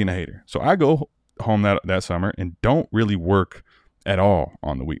coach was being a hater. So I go home that summer and don't really work at all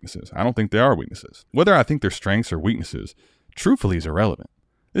on the weaknesses. I don't think there are weaknesses. Whether I think they're strengths or weaknesses, truthfully, is irrelevant.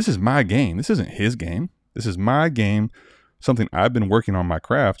 This is my game. This isn't his game. This is my game, something I've been working on my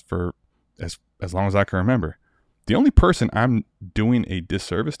craft for as long as I can remember. The only person I'm doing a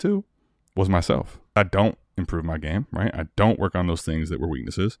disservice to was myself. I don't improve my game, right? I don't work on those things that were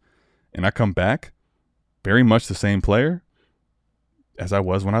weaknesses. And I come back very much the same player as I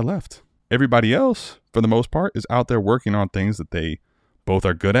was when I left. Everybody else, for the most part, is out there working on things that they both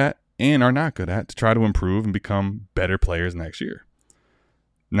are good at and are not good at to try to improve and become better players next year.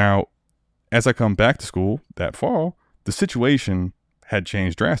 Now, as I come back to school that fall, the situation had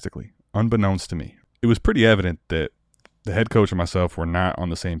changed drastically, unbeknownst to me. It was pretty evident that the head coach and myself were not on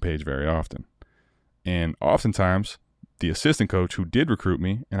the same page very often. And oftentimes, the assistant coach who did recruit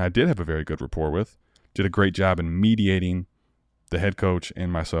me, and I did have a very good rapport with, did a great job in mediating the head coach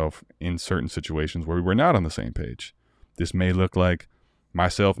and myself in certain situations where we were not on the same page. This may look like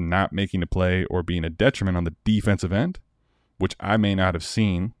myself not making a play or being a detriment on the defensive end, which I may not have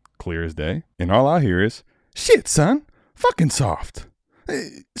seen clear as day. And all I hear is, "Shit, son, fucking soft.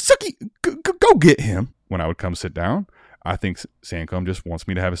 Sucky, go get him." When I would come sit down, I think Sancombe just wants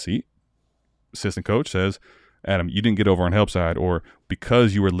me to have a seat. Assistant coach says, "Adam, you didn't get over on help side," or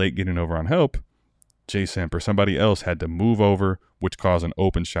 "because you were late getting over on help, J-Simp or somebody else had to move over, which caused an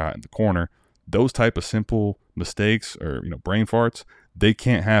open shot in the corner." Those type of simple mistakes or brain farts, they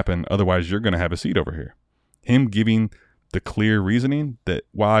can't happen. Otherwise, you're going to have a seat over here. Him giving the clear reasoning that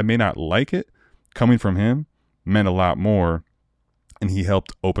while I may not like it, coming from him meant a lot more. And he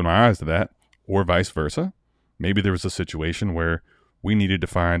helped open my eyes to that, or vice versa. Maybe there was a situation where we needed to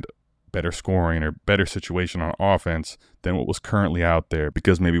find better scoring or better situation on offense than what was currently out there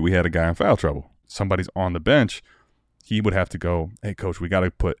because maybe we had a guy in foul trouble. Somebody's on the bench. He would have to go, "Hey, coach, we got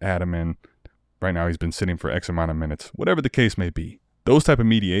to put Adam in. Right now he's been sitting for X amount of minutes," whatever the case may be. Those type of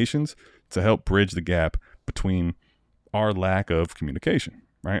mediations to help bridge the gap between our lack of communication,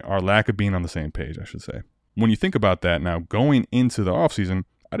 right? Our lack of being on the same page, I should say. When you think about that now, going into the offseason,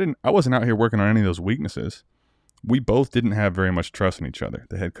 I wasn't out here working on any of those weaknesses. We both didn't have very much trust in each other,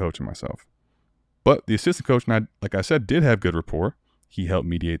 the head coach and myself. But the assistant coach and I, like I said, did have good rapport. He helped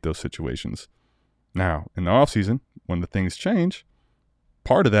mediate those situations. Now, in the offseason, when the things change,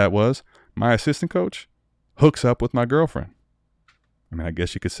 part of that was my assistant coach hooks up with my girlfriend. I mean, I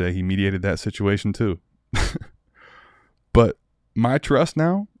guess you could say he mediated that situation too. But my trust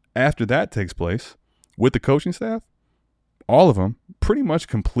now, after that takes place, with the coaching staff, all of them pretty much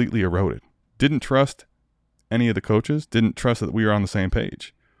completely eroded. Didn't trust any of the coaches, didn't trust that we were on the same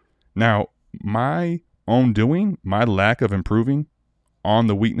page. Now, my own doing, my lack of improving on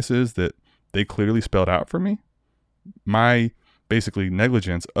the weaknesses that they clearly spelled out for me, my basically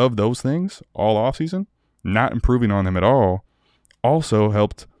negligence of those things all offseason, not improving on them at all, also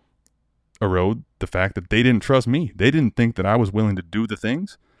helped erode the fact that they didn't trust me. They didn't think that I was willing to do the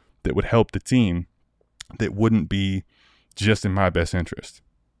things that would help the team that wouldn't be just in my best interest.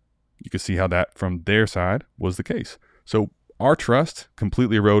 You could see how that from their side was the case. So our trust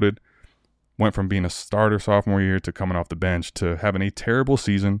completely eroded, went from being a starter sophomore year to coming off the bench to having a terrible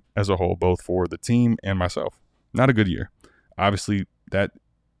season as a whole, both for the team and myself. Not a good year. Obviously, that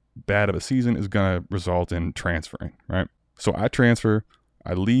bad of a season is going to result in transferring, right? So I transfer,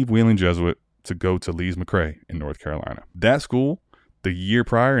 I leave Wheeling Jesuit to go to Lees-McRae in North Carolina. That school, the year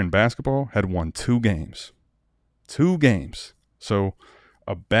prior in basketball, had won 2 games. 2 games. So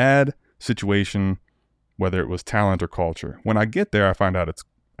a bad situation, whether it was talent or culture. When I get there, I find out it's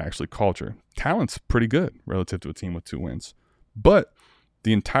actually culture. Talent's pretty good relative to a team with 2 wins. But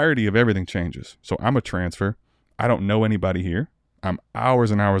the entirety of everything changes. So I'm a transfer. I don't know anybody here. I'm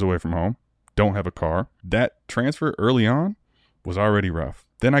hours and hours away from home. Don't have a car. That transfer early on was already rough.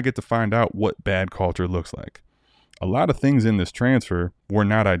 Then I get to find out what bad culture looks like. A lot of things in this transfer were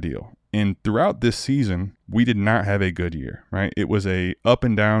not ideal. And throughout this season, we did not have a good year, right? It was a up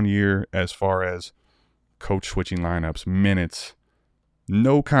and down year as far as coach switching lineups, minutes,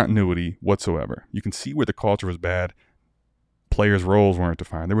 no continuity whatsoever. You can see where the culture was bad. Players' roles weren't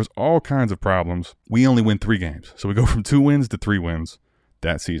defined. There was all kinds of problems. We only win 3 games. So we go from 2 wins to 3 wins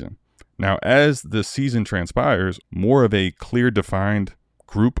that season. Now, as the season transpires, more of a clear defined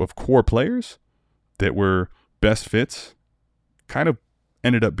group of core players that were best fits kind of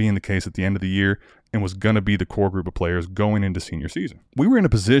ended up being the case at the end of the year and was going to be the core group of players going into senior season. We were in a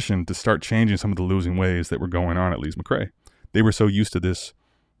position to start changing some of the losing ways that were going on at Lees-McRae. They were so used to this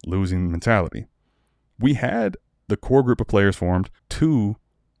losing mentality. We had the core group of players formed to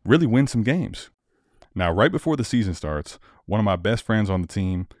really win some games. Now, right before the season starts, one of my best friends on the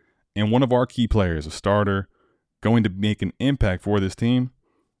team and one of our key players, a starter, going to make an impact for this team,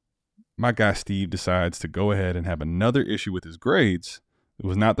 my guy Steve decides to go ahead and have another issue with his grades. It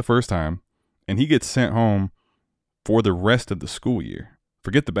was not the first time, and he gets sent home for the rest of the school year.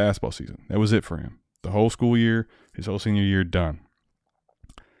 Forget the basketball season. That was it for him. The whole school year, his whole senior year, done.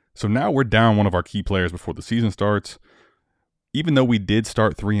 So now we're down one of our key players before the season starts. Even though we did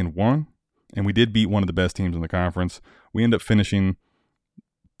start 3-1, and we did beat one of the best teams in the conference, we end up finishing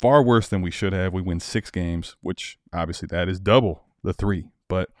far worse than we should have. We win 6 games, which obviously that is double the 3,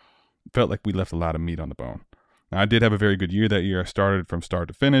 but it felt like we left a lot of meat on the bone. Now, I did have a very good year that year. I started from start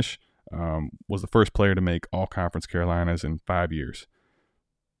to finish, was the first player to make All-Conference Carolinas in 5 years.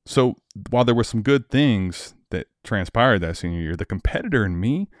 So while there were some good things that transpired that senior year, the competitor in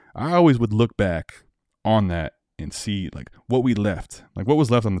me, I always would look back on that and see like what we left, like what was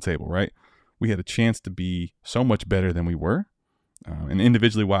left on the table, right? We had a chance to be so much better than we were. And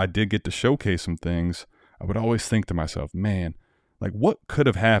individually, while I did get to showcase some things, I would always think to myself, man, like what could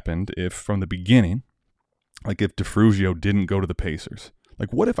have happened if from the beginning, like if DeFrugio didn't go to the Pacers?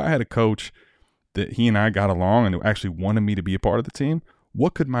 Like what if I had a coach that he and I got along and actually wanted me to be a part of the team?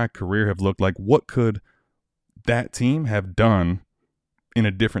 What could my career have looked like? What could that team have done in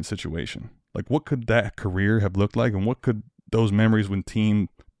a different situation? Like what could that career have looked like? And what could those memories when team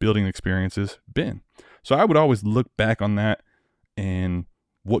building experiences been? So I would always look back on that and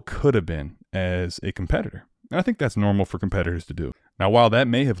what could have been as a competitor. And I think that's normal for competitors to do. Now, while that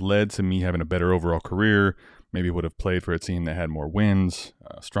may have led to me having a better overall career, maybe would have played for a team that had more wins,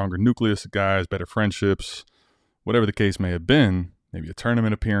 stronger nucleus of guys, better friendships, whatever the case may have been, maybe a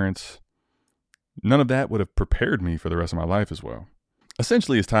tournament appearance, none of that would have prepared me for the rest of my life as well.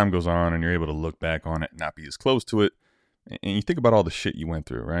 Essentially, as time goes on and you're able to look back on it and not be as close to it, and you think about all the shit you went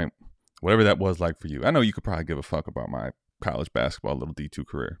through, right? Whatever that was like for you. I know you could probably give a fuck about my college basketball little D2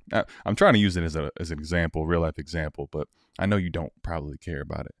 career. I'm trying to use it as an example, real life example, but I know you don't probably care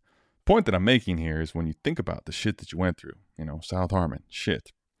about it. Point that I'm making here is when you think about the shit that you went through, South Harmon,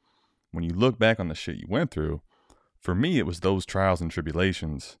 shit. When you look back on the shit you went through, for me, it was those trials and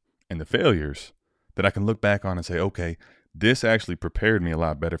tribulations and the failures that I can look back on and say, okay, this actually prepared me a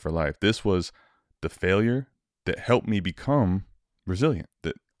lot better for life. This was the failure that helped me become resilient,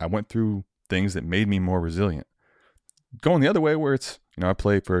 that I went through things that made me more resilient. Going the other way where it's, I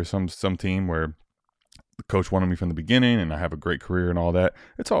played for some team where the coach wanted me from the beginning and I have a great career and all that.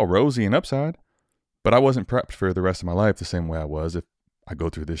 It's all rosy and upside, but I wasn't prepped for the rest of my life the same way I was if I go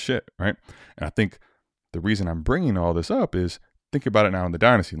through this shit, right? And I think the reason I'm bringing all this up is think about it now in the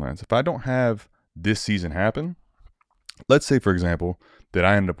Dynasty lens. If I don't have this season happen, let's say, for example, that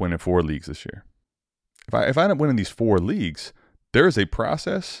I end up winning 4 leagues this year. If I end up winning these 4 leagues, there is a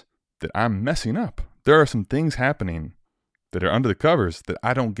process that I'm messing up. There are some things happening that are under the covers that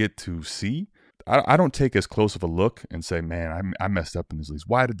I don't get to see. I don't take as close of a look and say, man, I messed up in these leagues.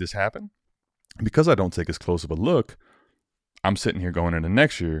 Why did this happen? Because I don't take as close of a look, I'm sitting here going into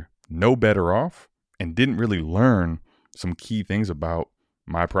next year no better off and didn't really learn some key things about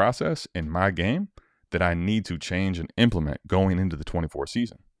my process and my game that I need to change and implement going into the 24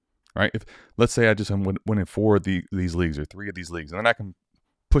 season, right? If let's say I just am winning 4 of these leagues or 3 of these leagues, and then I can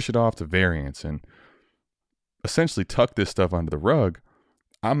push it off to variance and essentially tuck this stuff under the rug,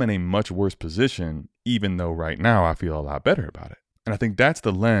 I'm in a much worse position, even though right now I feel a lot better about it. And I think that's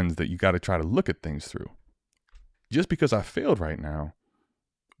the lens that you got to try to look at things through. Just because I failed right now,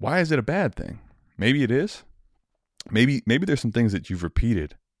 why is it a bad thing? Maybe it is. Maybe there's some things that you've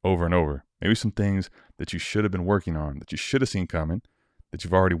repeated over and over. Maybe some things that you should have been working on, that you should have seen coming, that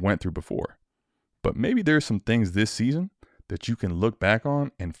you've already went through before. But maybe there's some things this season that you can look back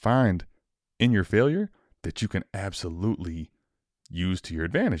on and find in your failure that you can absolutely use to your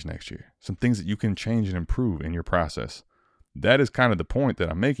advantage next year. Some things that you can change and improve in your process. That is kind of the point that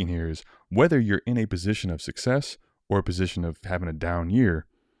I'm making here is whether you're in a position of success or a position of having a down year,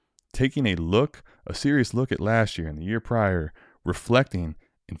 taking a serious look at last year and the year prior, reflecting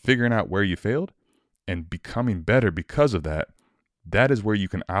and figuring out where you failed and becoming better because of that, that is where you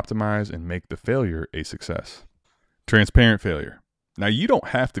can optimize and make the failure a success. Transparent failure. Now, you don't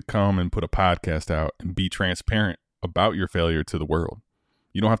have to come and put a podcast out and be transparent about your failure to the world.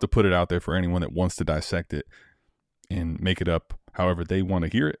 You don't have to put it out there for anyone that wants to dissect it and make it up however they want to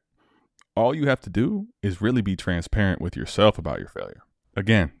hear it. All you have to do is really be transparent with yourself about your failure.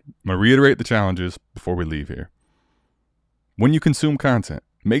 Again, I'm going to reiterate the challenges before we leave here. When you consume content,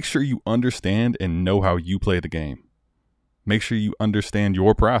 make sure you understand and know how you play the game. Make sure you understand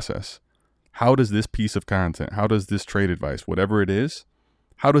your process. How does this piece of content, how does this trade advice, whatever it is,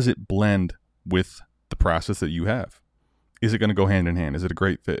 how does it blend with the process that you have. Is it going to go hand in hand? Is it a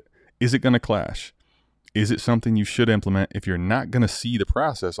great fit? Is it going to clash? Is it something you should implement if you're not going to see the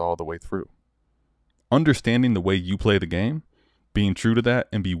process all the way through? Understanding the way you play the game, being true to that,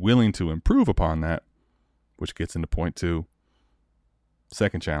 and be willing to improve upon that, which gets into point 2.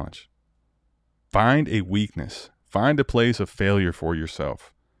 Second challenge. Find a weakness. Find a place of failure for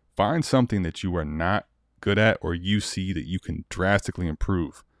yourself. Find something that you are not good at or you see that you can drastically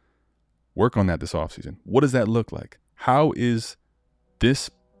improve. Work on that this offseason. What does that look like? How is this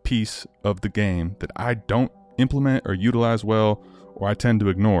piece of the game that I don't implement or utilize well, or I tend to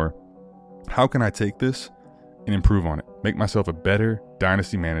ignore, how can I take this and improve on it? Make myself a better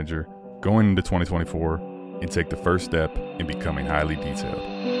dynasty manager going into 2024 and take the first step in becoming highly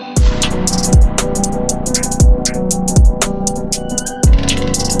detailed.